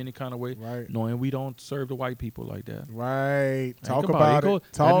talk to them any kind of way, knowing we don't serve the white people like that. Right. Talk about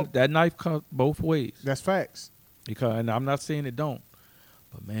it. That knife cuts both ways. That's facts. And I'm not saying it don't,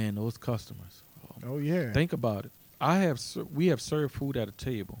 but man, those customers. Oh yeah. Think about it. We have served food at a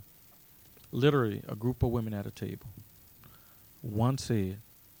table. Literally, a group of women at a table. One said,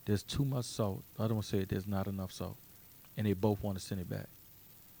 "There's too much salt." The other one said, "There's not enough salt," and they both want to send it back.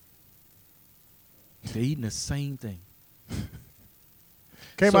 They're eating the same thing.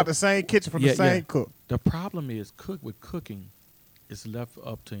 Came out the same kitchen from the same cook. The problem is cooking is left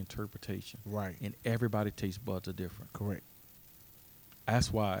up to interpretation. Right. And everybody's taste buds are different. Correct.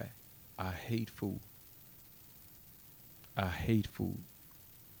 That's why I hate food. I hate food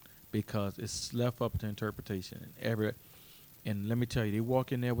because it's left up to interpretation. And let me tell you, they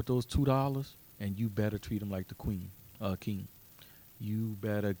walk in there with those $2, and you better treat them like the king. You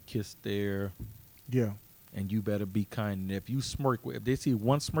better kiss their... Yeah. And you better be kind. And if you smirk, if they see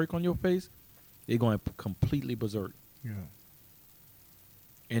one smirk on your face, they're going to completely berserk. Yeah.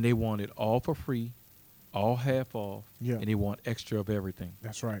 And they want it all for free, all half off. Yeah. And they want extra of everything.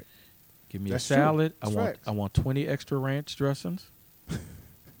 That's right. Give me a salad. I want 20 extra ranch dressings.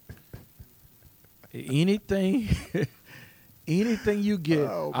 Anything you get.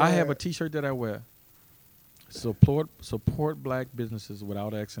 Oh, I have a T-shirt that I wear. Support black businesses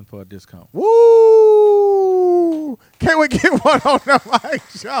without asking for a discount. Woo! Can't we get one on the mic,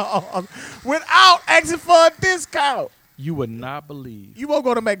 Sean? Without asking for a discount. You would not believe. You won't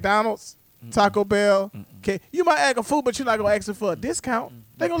go to McDonald's, Taco Bell. Okay, you might ask for food, but you're not gonna ask them for a discount.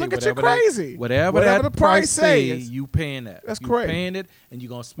 They're gonna look at you crazy. Whatever the price says, you paying that. That's correct. You paying it, and you're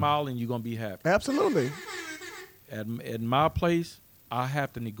gonna smile and you're gonna be happy. Absolutely. At my place, I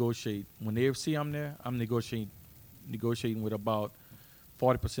have to negotiate. When they see I'm there, I'm negotiating with about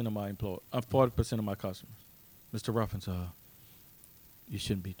 40% of my 40% of my customers. Mr. Ruffins, you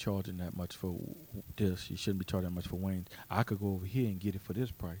shouldn't be charging that much for this. You shouldn't be charging that much for wings. I could go over here and get it for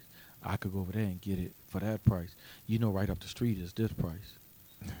this price. I could go over there and get it for that price. You know, right up the street is this price.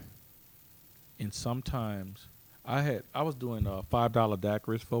 And sometimes I was doing $5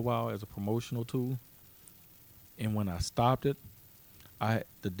 daiquiris for a while as a promotional tool. And when I stopped it,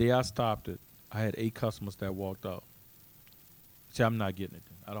 the day I stopped it, I had 8 customers that walked out. Say, I'm not getting it.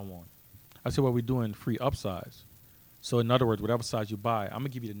 I don't want it. I said, well, we're doing free upsize. So in other words, whatever size you buy, I'm gonna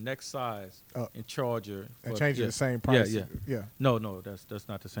give you the next size and charge you. And change it the same price. Yeah. No, that's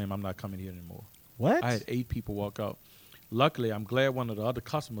not the same. I'm not coming here anymore. What? I had 8 people walk out. Luckily, I'm glad one of the other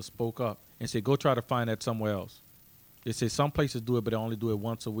customers spoke up and said, go try to find that somewhere else. They say some places do it, but they only do it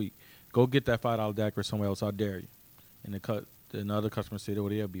once a week. Go get that $5 daiquiri somewhere else. I dare you. And another customer said, oh,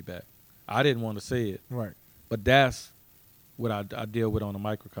 they'll be back. I didn't want to say it. Right. But that's what I deal with on a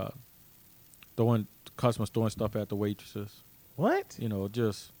microcosm. Customers throwing stuff at the waitresses. What? You know,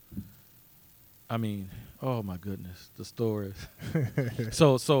 oh my goodness, the stories.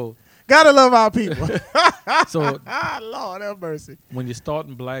 so gotta love our people. So Lord have mercy. When you're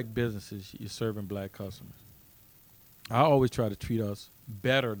starting black businesses, you're serving black customers. I always try to treat us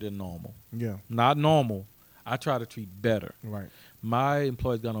better than normal. Yeah. Not normal. I try to treat better. Right. My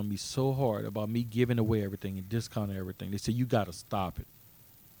employees got on me so hard about me giving away everything and discounting everything. They said, you got to stop it.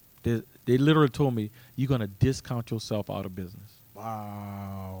 They literally told me, you're going to discount yourself out of business.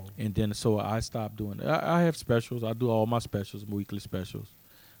 Wow. And then so I stopped doing it. I have specials. I do all my specials, weekly specials.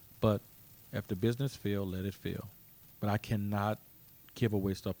 But if the business fail, let it fail. But I cannot give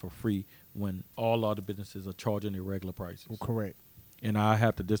away stuff for free when all other businesses are charging irregular prices. Correct. And I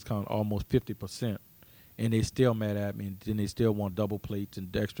have to discount almost 50%. And they still mad at me. And then they still want double plates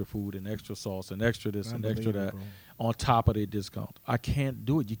and extra food and extra sauce and extra this and extra that on top of their discount. I can't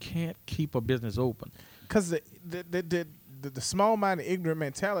do it. You can't keep a business open. Because the small-minded, ignorant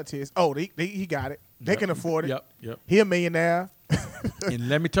mentality is, he got it. They can afford it. Yep. He a millionaire. And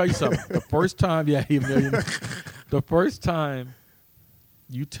let me tell you something. The first time, he a millionaire. The first time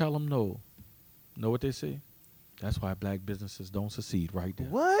you tell them no, know what they say? That's why black businesses don't succeed right there.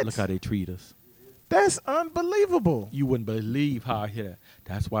 What? Look how they treat us. That's unbelievable. You wouldn't believe how I hear that.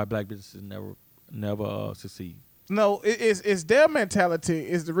 That's why black businesses never succeed. No, it's their mentality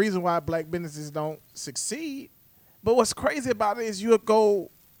is the reason why black businesses don't succeed. But what's crazy about it is you'll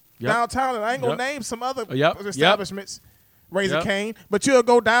go downtown, and I ain't gonna name some other establishments, Razor Cane, but you'll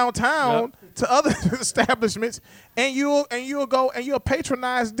go downtown to other establishments, and you'll go and you'll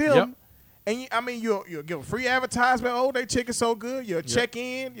patronize them. And you'll give a free advertisement. Oh, they chicken so good. You'll check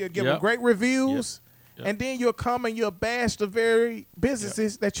in. You'll give them great reviews. And then you'll come and you'll bash the very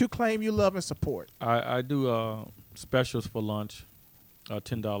businesses that you claim you love and support. I do specials for lunch,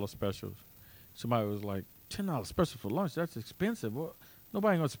 $10 specials. Somebody was like, $10 special for lunch? That's expensive. Well,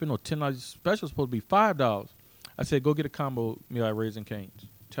 nobody ain't going to spend no $10. Specials supposed to be $5. I said, go get a combo meal at Raising Cane's.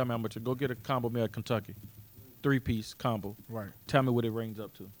 Tell me how much. Go get a combo meal at Kentucky. 3-piece combo. Right. Tell me what it rings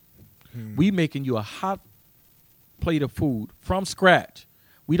up to. We making you a hot plate of food from scratch.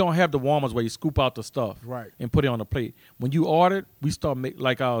 We don't have the warmers where you scoop out the stuff and put it on a plate. When you order, we start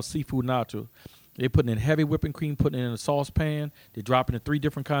like our seafood nacho. They're putting in heavy whipping cream, putting it in a saucepan. They're dropping the 3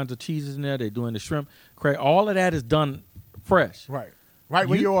 different kinds of cheeses in there. They're doing the shrimp. All of that is done fresh. Right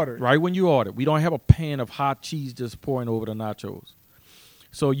when you order it. Right when you order it. We don't have a pan of hot cheese just pouring over the nachos.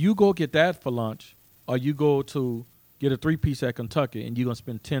 So you go get that for lunch, or you go to get a 3-piece at Kentucky, and you're going to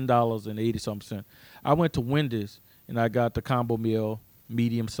spend $10.80-something. I went to Wendy's, and I got the combo meal,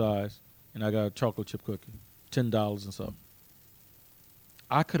 medium size, and I got a chocolate chip cookie, $10 and something.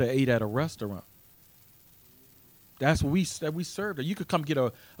 I could have ate at a restaurant. That's what we served. You could come get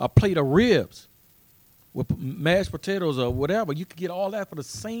a plate of ribs with mashed potatoes or whatever. You could get all that for the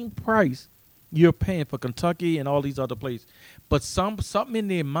same price you're paying for Kentucky and all these other places. But something in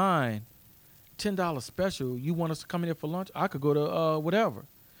their mind, $10 special, you want us to come in here for lunch? I could go to whatever.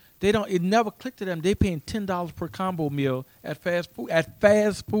 It never clicked to them. They paying $10 per combo meal at fast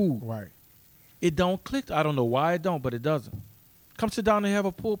food. Right. It don't click. I don't know why it don't, but it doesn't. Come sit down and have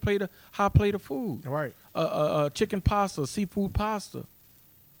a hot plate of food. Right. Chicken pasta, seafood pasta.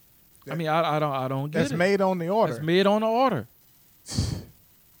 I don't get it. That's made on the order. That's made on the order.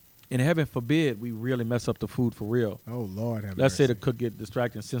 And heaven forbid we really mess up the food for real. Oh, Lord have mercy. Let's say the cook get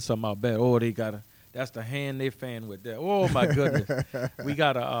distracted and send something out bad. Oh, that's the hand they fan with that. Oh, my goodness.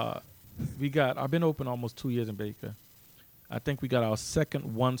 I've been open almost 2 years in Baker. I think we got our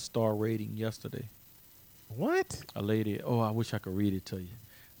second 1-star rating yesterday. What? A lady, I wish I could read it to you.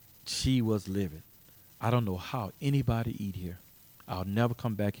 She was livid. I don't know how anybody eat here. I'll never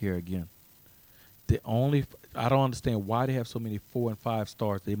come back here again. I don't understand why they have so many 4 and 5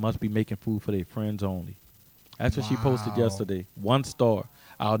 stars. They must be making food for their friends only. That's what she posted yesterday. 1 star.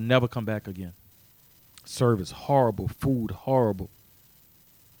 I'll never come back again. Service horrible. Food horrible.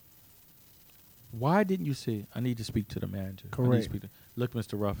 Why didn't you say, I need to speak to the manager? Correct. Look,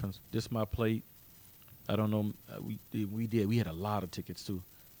 Mr. Ruffins, this is my plate. I don't know. We had a lot of tickets, too.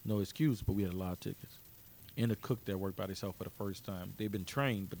 No excuse, but we had a lot of tickets. And a cook that worked by themselves for the first time. They've been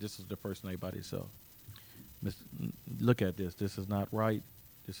trained, but this is the first night by themselves. Look at this. This is not right.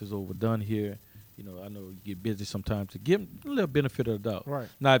 This is overdone here. I know you get busy sometimes to give a little benefit of the doubt. Right.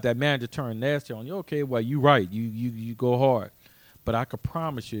 Now, if that manager turned nasty on you, okay, well, you right. You go hard. But I could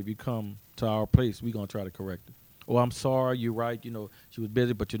promise you, if you come to our place, we're going to try to correct it. Oh, I'm sorry. You're right. She was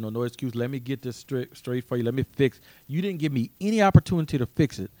busy, but, no excuse. Let me get this straight for you. Let me fix. You didn't give me any opportunity to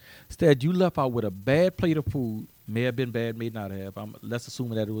fix it. Instead, you left out with a bad plate of food. May have been bad, may not have. Let's assume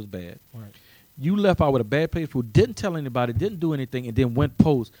that it was bad. Right. You left out with a bad plate of food, didn't tell anybody, didn't do anything, and then went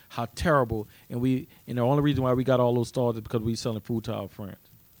post how terrible. And the only reason why we got all those stars is because we selling food to our friends.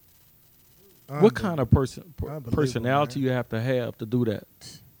 What kind of personality you have to do that?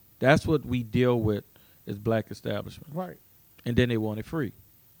 That's what we deal with as black establishment. Right. And then they want it free.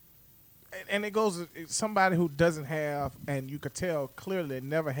 And it goes somebody who doesn't have, and you could tell clearly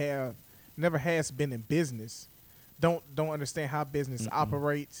never has been in business, don't understand how business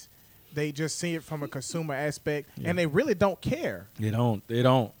operates. They just see it from a consumer aspect, and they really don't care. They don't.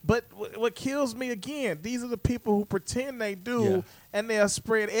 But what kills me again, these are the people who pretend they do, and they'll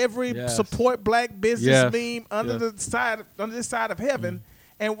spread every support black business meme under this side of heaven,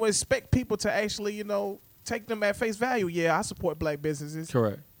 and will expect people to actually, take them at face value. Yeah, I support black businesses.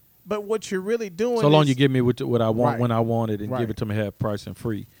 Correct. But what you're really doing, so long you give me what I want when I want it, and give it to me half price and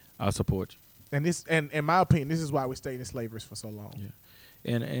free, I support you. And this, and in my opinion, this is why we stayed in slavery for so long. Yeah.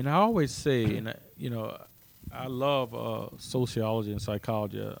 And I always say, I love sociology and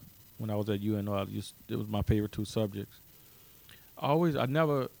psychology. When I was at UNO, it was my favorite two subjects. I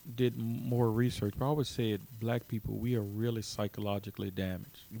never did more research, but I always said, black people, we are really psychologically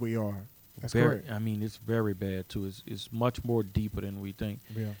damaged. We are. That's correct. correct. I mean, it's very bad, too. It's much more deeper than we think.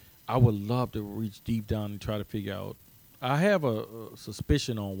 Yeah. I would love to reach deep down and try to figure out. I have a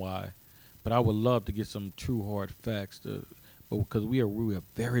suspicion on why, but I would love to get some true hard facts because we are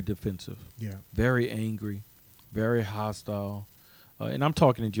very defensive, very angry, very hostile, and I'm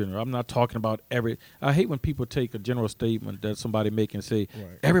talking in general. I'm not talking about I hate when people take a general statement that somebody make and say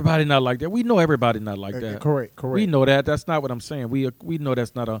everybody not like that. We know everybody not like that. Correct. We know that. That's not what I'm saying. We know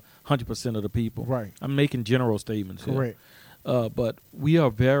that's not 100% of the people. Right. I'm making general statements. Correct. But we are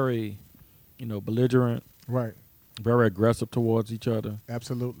very, belligerent. Right. Very aggressive towards each other.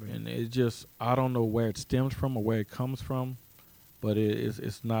 Absolutely. And it just, I don't know where it stems from or where it comes from, but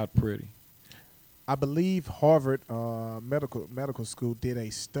it's not pretty. I believe Harvard medical school did a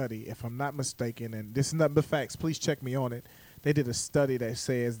study, if I'm not mistaken, and this is not the facts. Please check me on it. They did a study that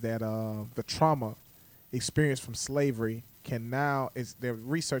says that the trauma experienced from slavery they're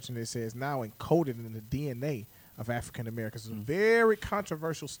researching it, says now encoded in the DNA of African Americans. It's a very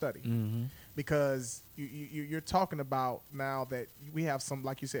controversial study because you're talking about now that we have some,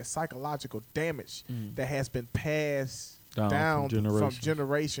 like you said, psychological damage that has been passed down from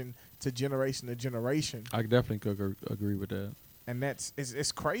generation to generation to generation. I definitely could agree with that. And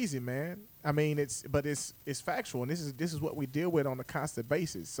it's crazy, man. I mean, it's factual, and this is what we deal with on a constant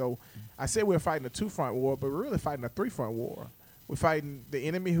basis. So I said we're fighting a 2-front war, but we're really fighting a 3-front war. We're fighting the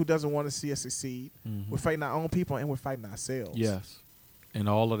enemy who doesn't want to see us succeed. We're fighting our own people, and we're fighting ourselves. Yes. And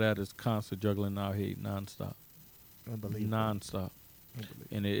all of that is constant juggling our hate nonstop. Unbelievable. Nonstop.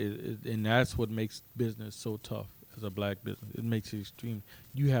 And that's what makes business so tough as a black business. It makes it extreme.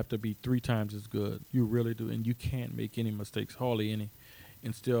 You have to be 3 times as good. You really do. And you can't make any mistakes, hardly any,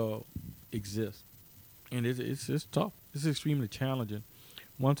 and still exist. And it's tough. It's extremely challenging.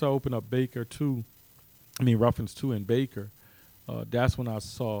 Once I opened up Ruffins 2 in Baker, that's when I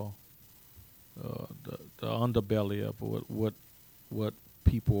saw the underbelly of what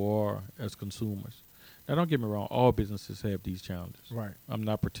people are as consumers. Now, don't get me wrong. All businesses have these challenges. Right. I'm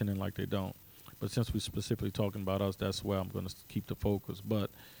not pretending like they don't. But since we're specifically talking about us, that's where I'm going to keep the focus.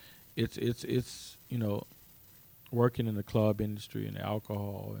 But it's working in the club industry and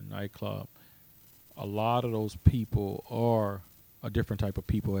alcohol and nightclub, a lot of those people are a different type of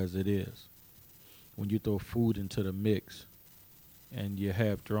people as it is. When you throw food into the mix and you're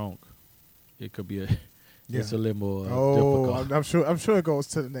half drunk, it could be it's a little more difficult. I'm sure it goes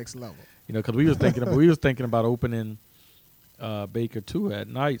to the next level. Because we was thinking about opening Baker 2 at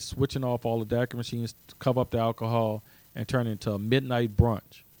night, switching off all the DACA machines, to cover up the alcohol, and turn it into a midnight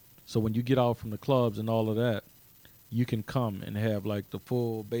brunch. So when you get out from the clubs and all of that, you can come and have like the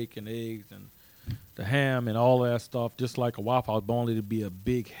full bacon, eggs, and the ham and all of that stuff, just like a Waffle House, but only to be a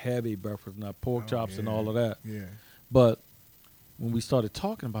big, heavy breakfast, not pork chops and all of that. Yeah. But when we started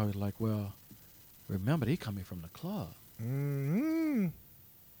talking about it, like, well, remember, they coming from the club. Mm-hmm.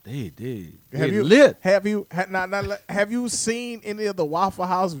 They lit. Have you seen any of the Waffle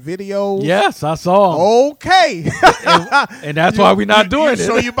House videos? Yes, I saw them. Okay. and that's why we're not doing it.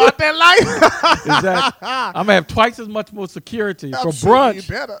 Show you about that life. Exactly. I'm going to have twice as much more security for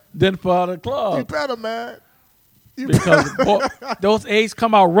brunch than for the club. You better, man. Because those eggs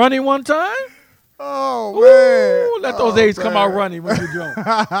come out running one time. Oh, man. Let those eggs come out running when you drunk.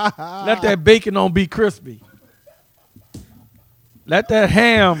 Let that bacon on be crispy. Let that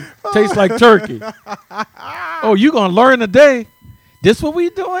ham taste like turkey. Oh, you going to learn today. This what we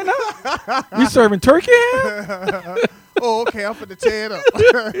doing now? We serving turkey ham? Oh, okay. I'm finna tear it up.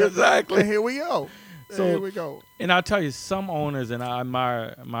 Exactly. Here we go. So, here we go. And I'll tell you, some owners, and I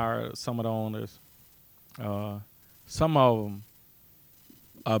admire some of the owners, some of them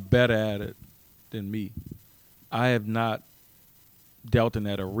are better at it than me. I have not dealt in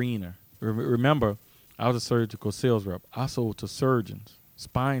that arena. Remember, I was a surgical sales rep. I sold to surgeons,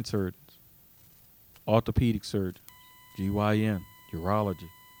 spine surgeons, orthopedic surgeons, GYN, urology,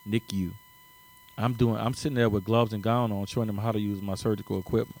 NICU. I'm sitting there with gloves and gown on, showing them how to use my surgical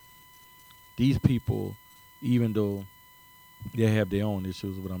equipment. These people, even though they have their own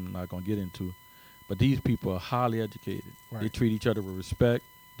issues, but I'm not going to get into, but these people are highly educated. Right. They treat each other with respect,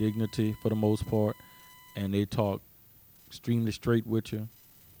 dignity for the most part, and they talk extremely straight with you.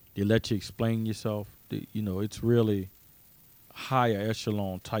 They let you explain yourself. It's really higher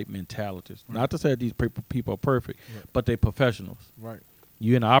echelon type mentalities. Right. Not to say that these people are perfect, Right. but they're professionals. Right.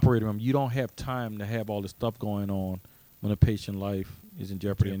 You're in the operating room. You don't have time to have all this stuff going on when a patient life is in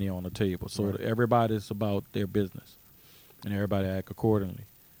jeopardy and they're on the table. So Right. everybody's about their business, and everybody act accordingly.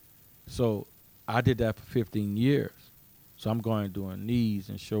 So I did that for 15 years. So I'm going doing knees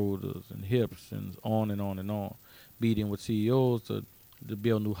and shoulders and hips and on and on and on. Meeting with CEOs to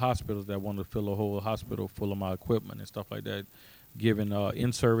build new hospitals that want to fill a whole hospital full of my equipment and stuff like that. Giving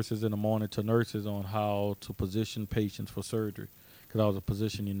in-services in the morning to nurses on how to position patients for surgery, because I was a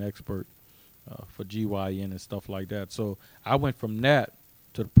positioning expert for GYN and stuff like that. So I went from that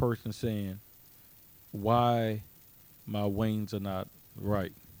to the person saying, why my wings are not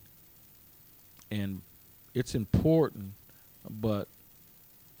right. And it's important, but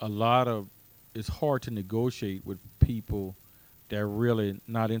it's hard to negotiate with people that are really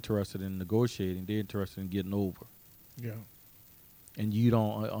not interested in negotiating. They're interested in getting over. Yeah. And you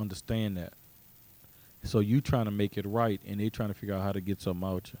don't understand that. So you trying to make it right, and they trying to figure out how to get something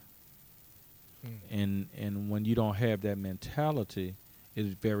out you. And when you don't have that mentality,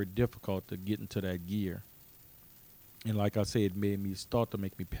 it's very difficult to get into that gear. And like I said, it made me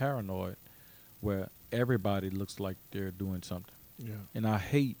paranoid, where everybody looks like they're doing something. Yeah. And I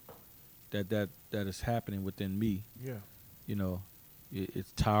hate that is happening within me. Yeah.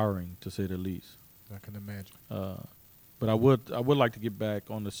 It's tiring, to say the least. I can imagine. But I would like to get back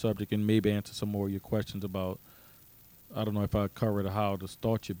on the subject and maybe answer some more of your questions about, I don't know if I covered how to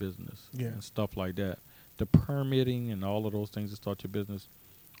start your business and stuff like that. The permitting and all of those things to start your business,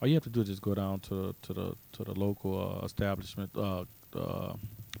 all you have to do is just go down to the local establishment,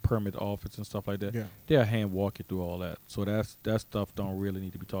 permit office and stuff like that. Yeah. They'll hand walk you through all that. So that stuff don't really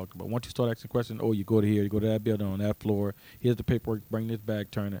need to be talked about. Once you start asking questions, you go to here, you go to that building on that floor, here's the paperwork, bring this back,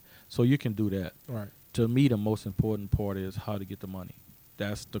 turn it. So you can do that. Right. To me, the most important part is how to get the money.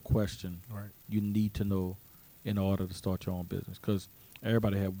 That's the question you need to know in order to start your own business, because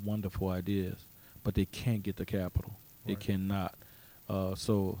everybody have wonderful ideas, but they can't get the capital. They cannot.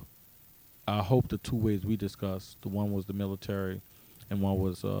 So I hope the two ways we discussed, the one was the military and one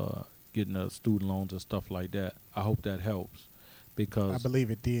was getting student loans and stuff like that. I hope that helps, because I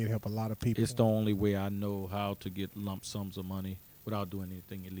believe it did help a lot of people. It's the only way I know how to get lump sums of money without doing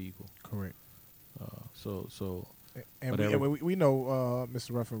anything illegal. Correct. And we know,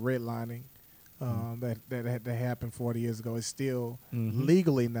 Mr. Ruffin, redlining that happened 40 years ago is still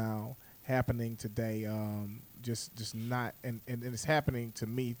legally now happening today. Just not, and it's happening to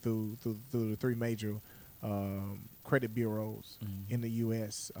me through the three major credit bureaus in the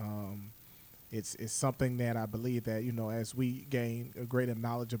U.S. It's something that I believe that as we gain a greater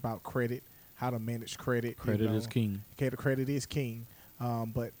knowledge about credit, how to manage credit. Credit is king. Okay, the credit is king.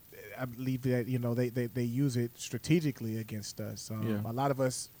 But I believe that they use it strategically against us. A lot of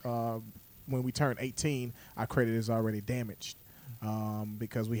us, when we turn 18, our credit is already damaged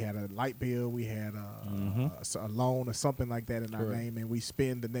because we had a light bill, we had a loan or something like that in our name, and we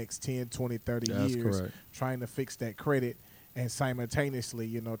spend the next 10, 20, 30 years trying to fix that credit, and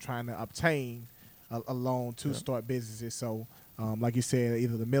simultaneously, trying to obtain a loan to start businesses. So, like you said,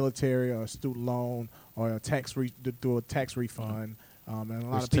 either the military or a student loan or a tax refund. And a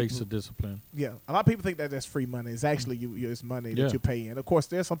lot of people takes a discipline. Yeah, a lot of people think that that's free money. It's actually it's money that you pay in. Of course,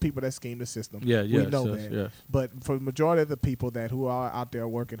 there's some people that scheme the system. Yeah, we know that. Yes. But for the majority of the people who are out there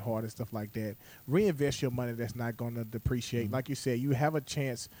working hard and stuff like that, reinvest your money. That's not going to depreciate. Like you said, you have a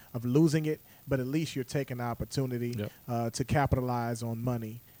chance of losing it, but at least you're taking the opportunity to capitalize on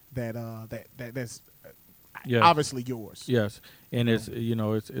money that's obviously yours. Yes, and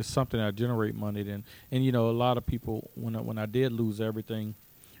it's something that generate money. And a lot of people, when I did lose everything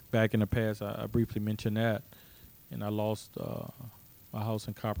back in the past, I briefly mentioned that, and I lost my house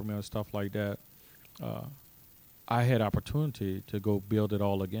in Coppermill and stuff like that. I had opportunity to go build it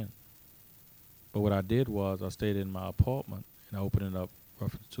all again, but what I did was I stayed in my apartment and I opened it up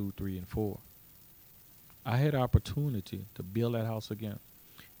roughly 2, 3, and 4. I had opportunity to build that house again.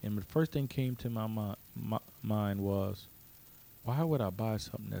 And the first thing came to my mind was, why would I buy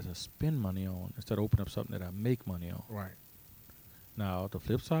something that I spend money on instead of open up something that I make money on? Right. Now, the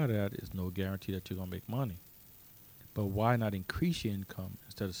flip side of that is no guarantee that you're going to make money. But why not increase your income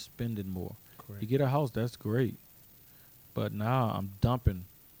instead of spending more? Correct. You get a house, that's great. But now I'm dumping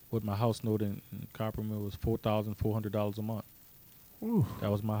with my house note in Copper Mill was $4,400 a month. Ooh. That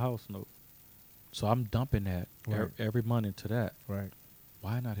was my house note. So I'm dumping that every month into that. Right.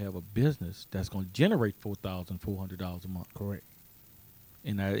 Why not have a business that's going to generate $4,400 a month? Correct.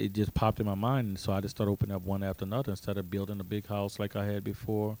 And it just popped in my mind, and so I just started opening up one after another instead of building a big house like I had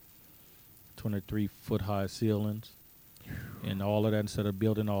before, 23-foot high ceilings, and all of that. Instead of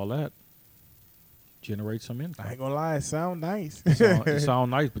building all that, generate some income. I ain't gonna lie, it sound nice. It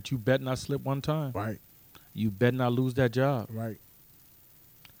sound nice, but you bet not slip one time. Right. You bet not lose that job. Right.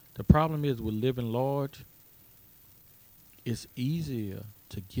 The problem is with living large, it's easier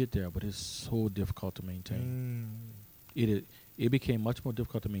to get there, but it's so difficult to maintain. It became much more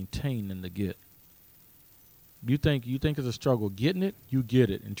difficult to maintain than to get. You think it's a struggle getting it, you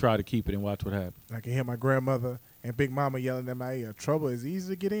get it and try to keep it and watch what happens. I can hear my grandmother and Big Mama yelling at my ear. Trouble is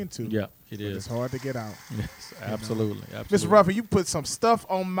easy to get into. Yeah, it is. It's hard to get out. Yes, absolutely. Mr. Ruffin, you put some stuff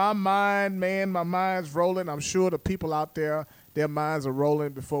on my mind, man. My mind's rolling. I'm sure the people out there, their minds are rolling.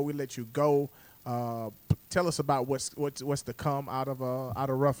 Before we let you go, tell us about what's to come out of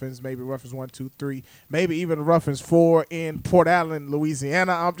Ruffins, maybe Ruffins 1, 2, 3, maybe even Ruffins 4 in Port Allen,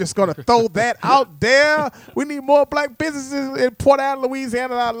 Louisiana. I'm just gonna throw that out there. We need more black businesses in Port Allen,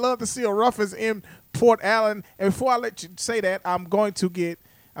 Louisiana. I'd love to see a Ruffins in Port Allen. And before I let you say that, I'm going to get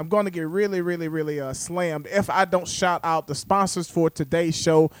really, really, really slammed if I don't shout out the sponsors for today's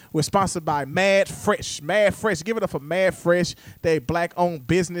show. We're sponsored by Mad Fresh. Mad Fresh. Give it up for Mad Fresh. They're a black-owned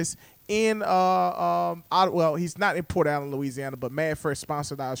business in he's not in Port Allen, Louisiana, but Mad Fresh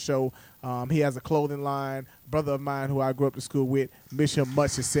sponsored our show. He has a clothing line. Brother of mine who I grew up to school with. Wish him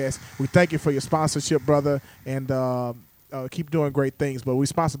much success. We thank you for your sponsorship, brother, and keep doing great things. But we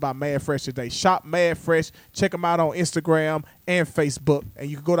sponsored by Mad Fresh today. Shop Mad Fresh. Check them out on Instagram and Facebook. And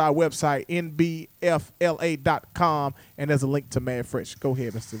you can go to our website, nbfla.com, and there's a link to Mad Fresh. Go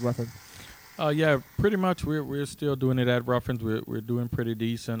ahead, Mr. Ruffin. Yeah, pretty much we're still doing it at Ruffins. We're doing pretty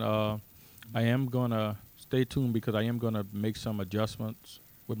decent. I am going to stay tuned because I am going to make some adjustments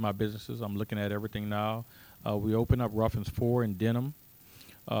with my businesses. I'm looking at everything now. We opened up Ruffins 4 in Denham.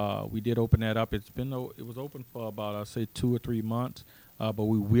 We did open that up. It was open for about, I'd say, 2 or 3 months, but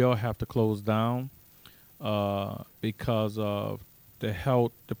we will have to close down because of the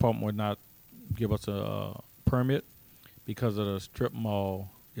health department would not give us a permit because of the strip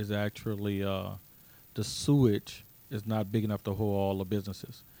mall is actually the sewage is not big enough to hold all the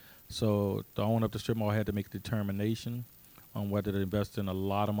businesses. So the owner of the strip mall had to make a determination on whether to invest in a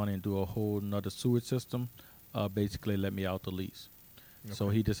lot of money and do a whole nother sewage system, basically let me out the lease. Okay. So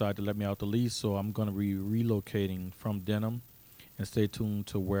he decided to let me out the lease, so I'm going to be relocating from Denham, and stay tuned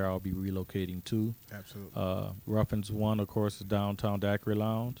to where I'll be relocating to. Absolutely. Ruffins 1, of course, is downtown Daiquiri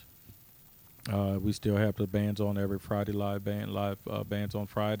Lounge. We still have the bands on every Friday, live bands on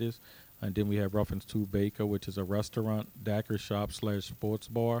Fridays. And then we have Ruffins 2 Baker, which is a restaurant, daiquiri shop / sports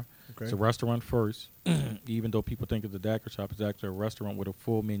bar. Okay. It's a restaurant first. Even though people think it's a daiquiri shop, it's actually a restaurant with a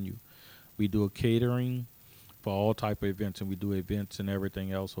full menu. We do a catering for all type of events, and we do events and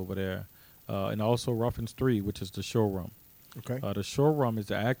everything else over there. And also Ruffins 3, which is the showroom. Okay. The showroom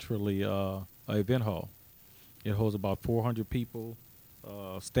is actually an event hall. It holds about 400 people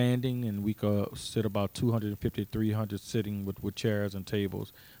standing, and we could sit about 250, 300 sitting with chairs and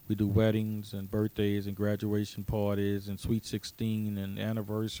tables. We do weddings and birthdays and graduation parties and Sweet 16 and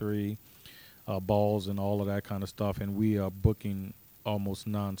anniversary balls and all of that kind of stuff, and we are booking almost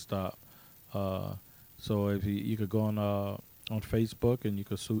nonstop. So if you could go on Facebook and you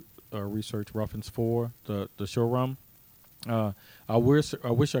could research Ruffins 4, the showroom. I wish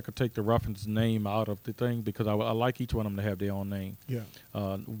I could take the Ruffins name out of the thing because I like each one of them to have their own name. Yeah.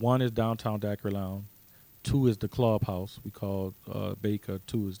 1 is Downtown Daiquiri Lounge. 2 is the clubhouse. We call Baker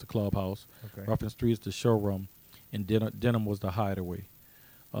 2 is the clubhouse. Okay. Ruffins 3 is the showroom, and Denham was the hideaway.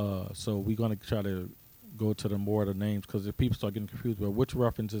 So we're going to try to go to the more of the names because if people start getting confused, well, which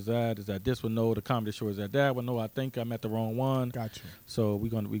Ruffins is that? Is that this one? No, the comedy show is that one? No, I think I'm at the wrong one. Gotcha. So we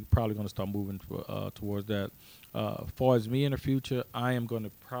probably going to start moving towards that. As far as me in the future, I am going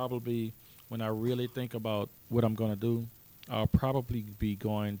to probably, when I really think about what I'm going to do, I'll probably be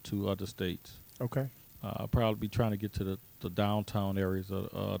going to other states. Okay. I'll probably be trying to get to the downtown areas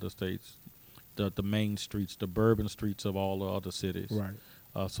of other states, the main streets, the bourbon streets of all the other cities. Right.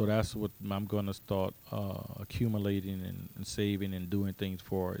 So that's what I'm going to start accumulating and saving and doing things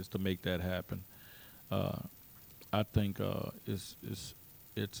for, is to make that happen. I think it's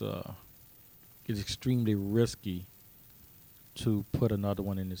extremely risky to put another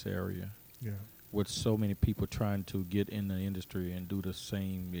one in this area. Yeah. With so many people trying to get in the industry and do the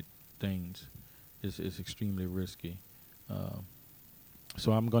same things, it's extremely risky.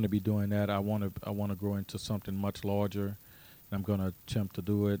 So I'm going to be doing that. I want to grow into something much larger, and I'm going to attempt to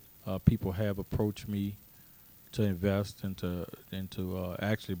do it. People have approached me to invest and to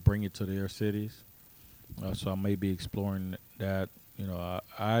actually bring it to their cities. So I may be exploring that. I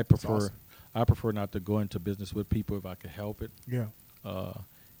That's prefer awesome. I prefer not to go into business with people if I can help it. Yeah. Uh,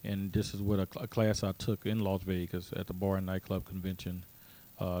 and this is what a class I took in Las Vegas at the bar and nightclub convention.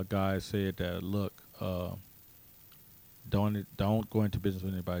 A guy said that, look, don't go into business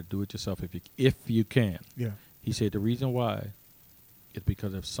with anybody. Do it yourself if you can. Yeah. He said the reason why is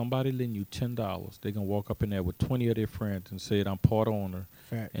because if somebody lend you $10, they're gonna walk up in there with 20 of their friends and say I'm part owner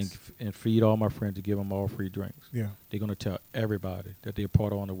Facts. and feed all my friends and give them all free drinks. Yeah. They're gonna tell everybody that they're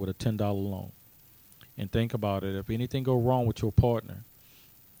part owner with a $10 loan. And think about it. If anything go wrong with your partner,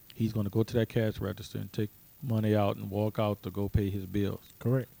 he's gonna go to that cash register and take money out and walk out to go pay his bills.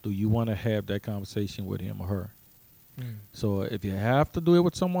 Correct. Do you want to have that conversation with him or her? Mm. So if you have to do it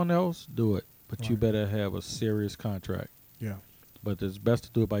with someone else, do it. But you Right. better have a serious contract. Yeah. But it's best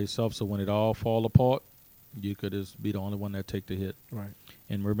to do it by yourself, so when it all fall apart, you could just be the only one that take the hit. Right.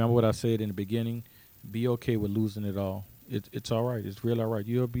 And remember what I said in the beginning: be okay with losing it all. It's all right. It's really all right.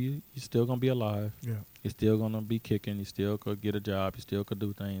 You're still gonna be alive. Yeah. You're still gonna be kicking. You still could get a job. You still could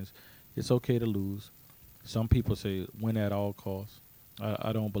do things. It's okay to lose. Some people say win at all costs.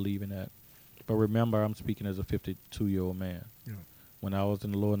 I don't believe in that. But remember, I'm speaking as a 52-year-old man. Yeah. When I was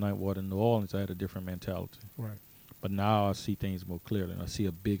in the lower ninth ward in New Orleans, I had a different mentality. Right. But now I see things more clearly, and I see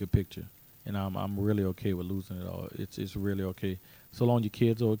a bigger picture. And I'm really okay with losing it all. It's really okay. So long your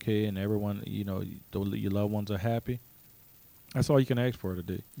kids are okay and everyone, your loved ones are happy, that's all you can ask for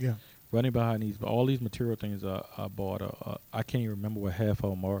today. Yeah. Running behind all these material things I bought, I can't even remember what half of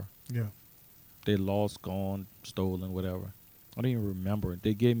them are. Yeah. They lost, gone, stolen, whatever. I don't even remember it.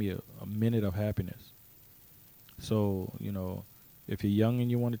 They gave me a minute of happiness. So, if you're young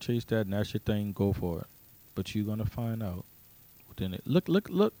and you want to chase that and that's your thing, go for it. But you're going to find out within it. Look.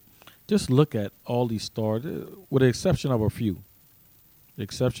 Just look at all these stars, with the exception of a few.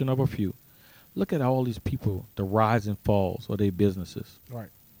 Look at all these people, the rise and falls of their businesses. Right.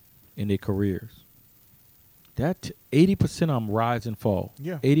 In their careers. That 80% of them rise and fall.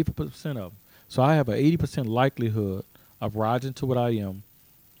 Yeah. 80% of them. So I have an 80% likelihood of rising to what I am,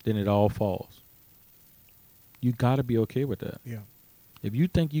 then it all falls. You got to be okay with that. Yeah. If you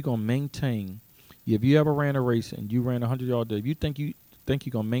think you're going to maintain, if you ever ran a race and you ran 100 yards, if you think you're going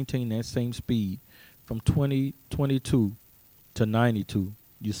to maintain that same speed from 22 to 92,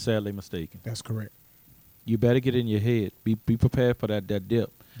 you're sadly mistaken. That's correct. You better get in your head. Be prepared for that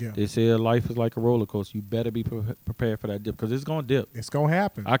dip. Yeah. They say life is like a roller coaster. You better be prepared for that dip because it's going to dip. It's going to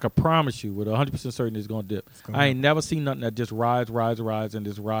happen. I can promise you with 100% certainty it's going to dip. I ain't never seen nothing that just rise, and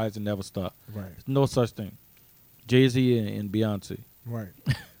just rise and never stop. Right. There's no such thing. Jay-Z and Beyonce. Right.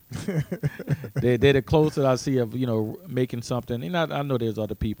 They're the closest I see of, making something. And I know there's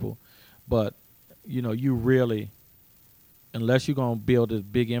other people. But, you really, unless you're going to build this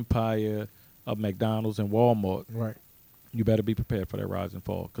big empire of McDonald's and Walmart, Right. you better be prepared for that rise and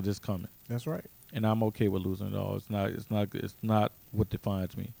fall because it's coming. That's right. And I'm okay with losing it all. It's not what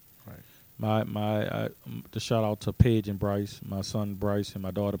defines me. Right. The shout out to Paige and Bryce, my son Bryce and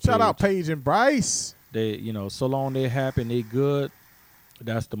my daughter Paige. Shout out Paige and Bryce. They, so long they're happy and they good,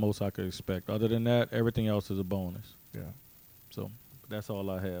 that's the most I could expect. Other than that, everything else is a bonus. Yeah. So that's all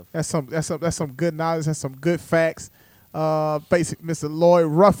I have. That's some good knowledge. That's some good facts. Basic Mr. Lloyd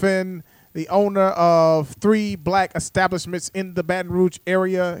Ruffin, the owner of 3 black establishments in the Baton Rouge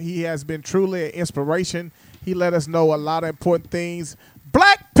area. He has been truly an inspiration. He let us know a lot of important things.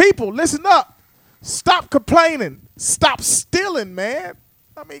 Black people, listen up. Stop complaining. Stop stealing, man.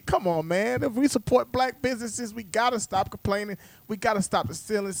 I mean, come on, man. If we support black businesses, we got to stop complaining. We got to stop the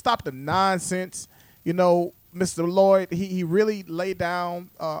stealing. Stop the nonsense. Mr. Lloyd, he really laid down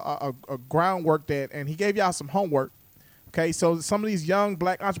a groundwork and he gave y'all some homework. Okay, so some of these young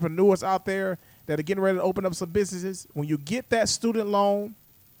black entrepreneurs out there that are getting ready to open up some businesses, when you get that student loan,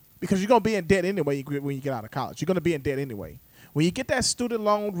 because you're going to be in debt anyway when you get out of college. You're going to be in debt anyway. When you get that student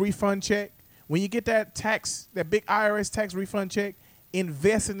loan refund check, when you get that big IRS tax refund check,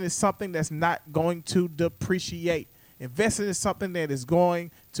 investing in something that's not going to depreciate. Investing in something that is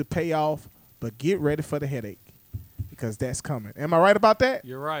going to pay off, but get ready for the headache because that's coming. Am I right about that?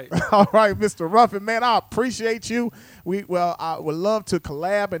 You're right. All right, Mr. Ruffin, man, I appreciate you. I would love to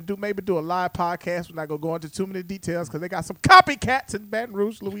collab and maybe do a live podcast. We're not going to go into too many details because they got some copycats in Baton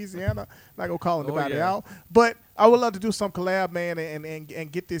Rouge, Louisiana. Not going to call anybody out. But I would love to do some collab, man,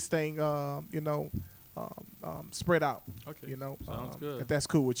 and get this thing, spread out. Okay. You know, Sounds good. if that's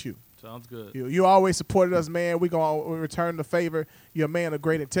cool with you. Sounds good. You always supported us, man. We return the favor. You're a man of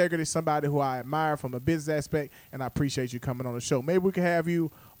great integrity, somebody who I admire from a business aspect, and I appreciate you coming on the show. Maybe we can have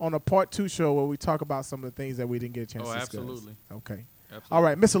you on a part 2 show where we talk about some of the things that we didn't get a chance to discuss. Absolutely. Okay. Absolutely. All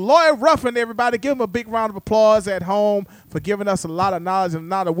right, Mr. Lloyd Ruffin, everybody, give him a big round of applause at home for giving us a lot of knowledge and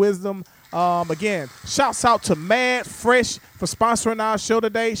a lot of wisdom. Again, shouts out to Mad Fresh for sponsoring our show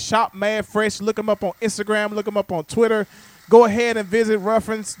today. Shop Mad Fresh. Look him up on Instagram. Look him up on Twitter. Go ahead and visit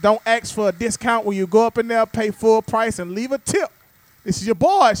Ruffins. Don't ask for a discount when you go up in there. Pay full price and leave a tip. This is your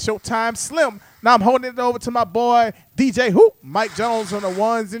boy, Showtime Slim. Now I'm holding it over to my boy, DJ Hoop, Mike Jones on the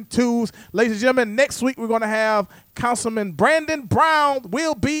 1s and 2s. Ladies and gentlemen, next week we're going to have Councilman Brandon Brown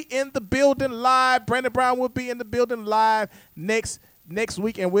will be in the building live. Brandon Brown will be in the building live next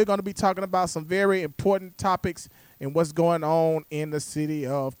week, and we're going to be talking about some very important topics and what's going on in the city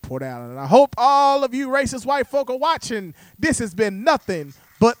of Port Allen. And I hope all of you racist white folk are watching. This has been nothing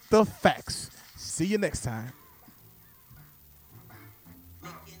but the facts. See you next time.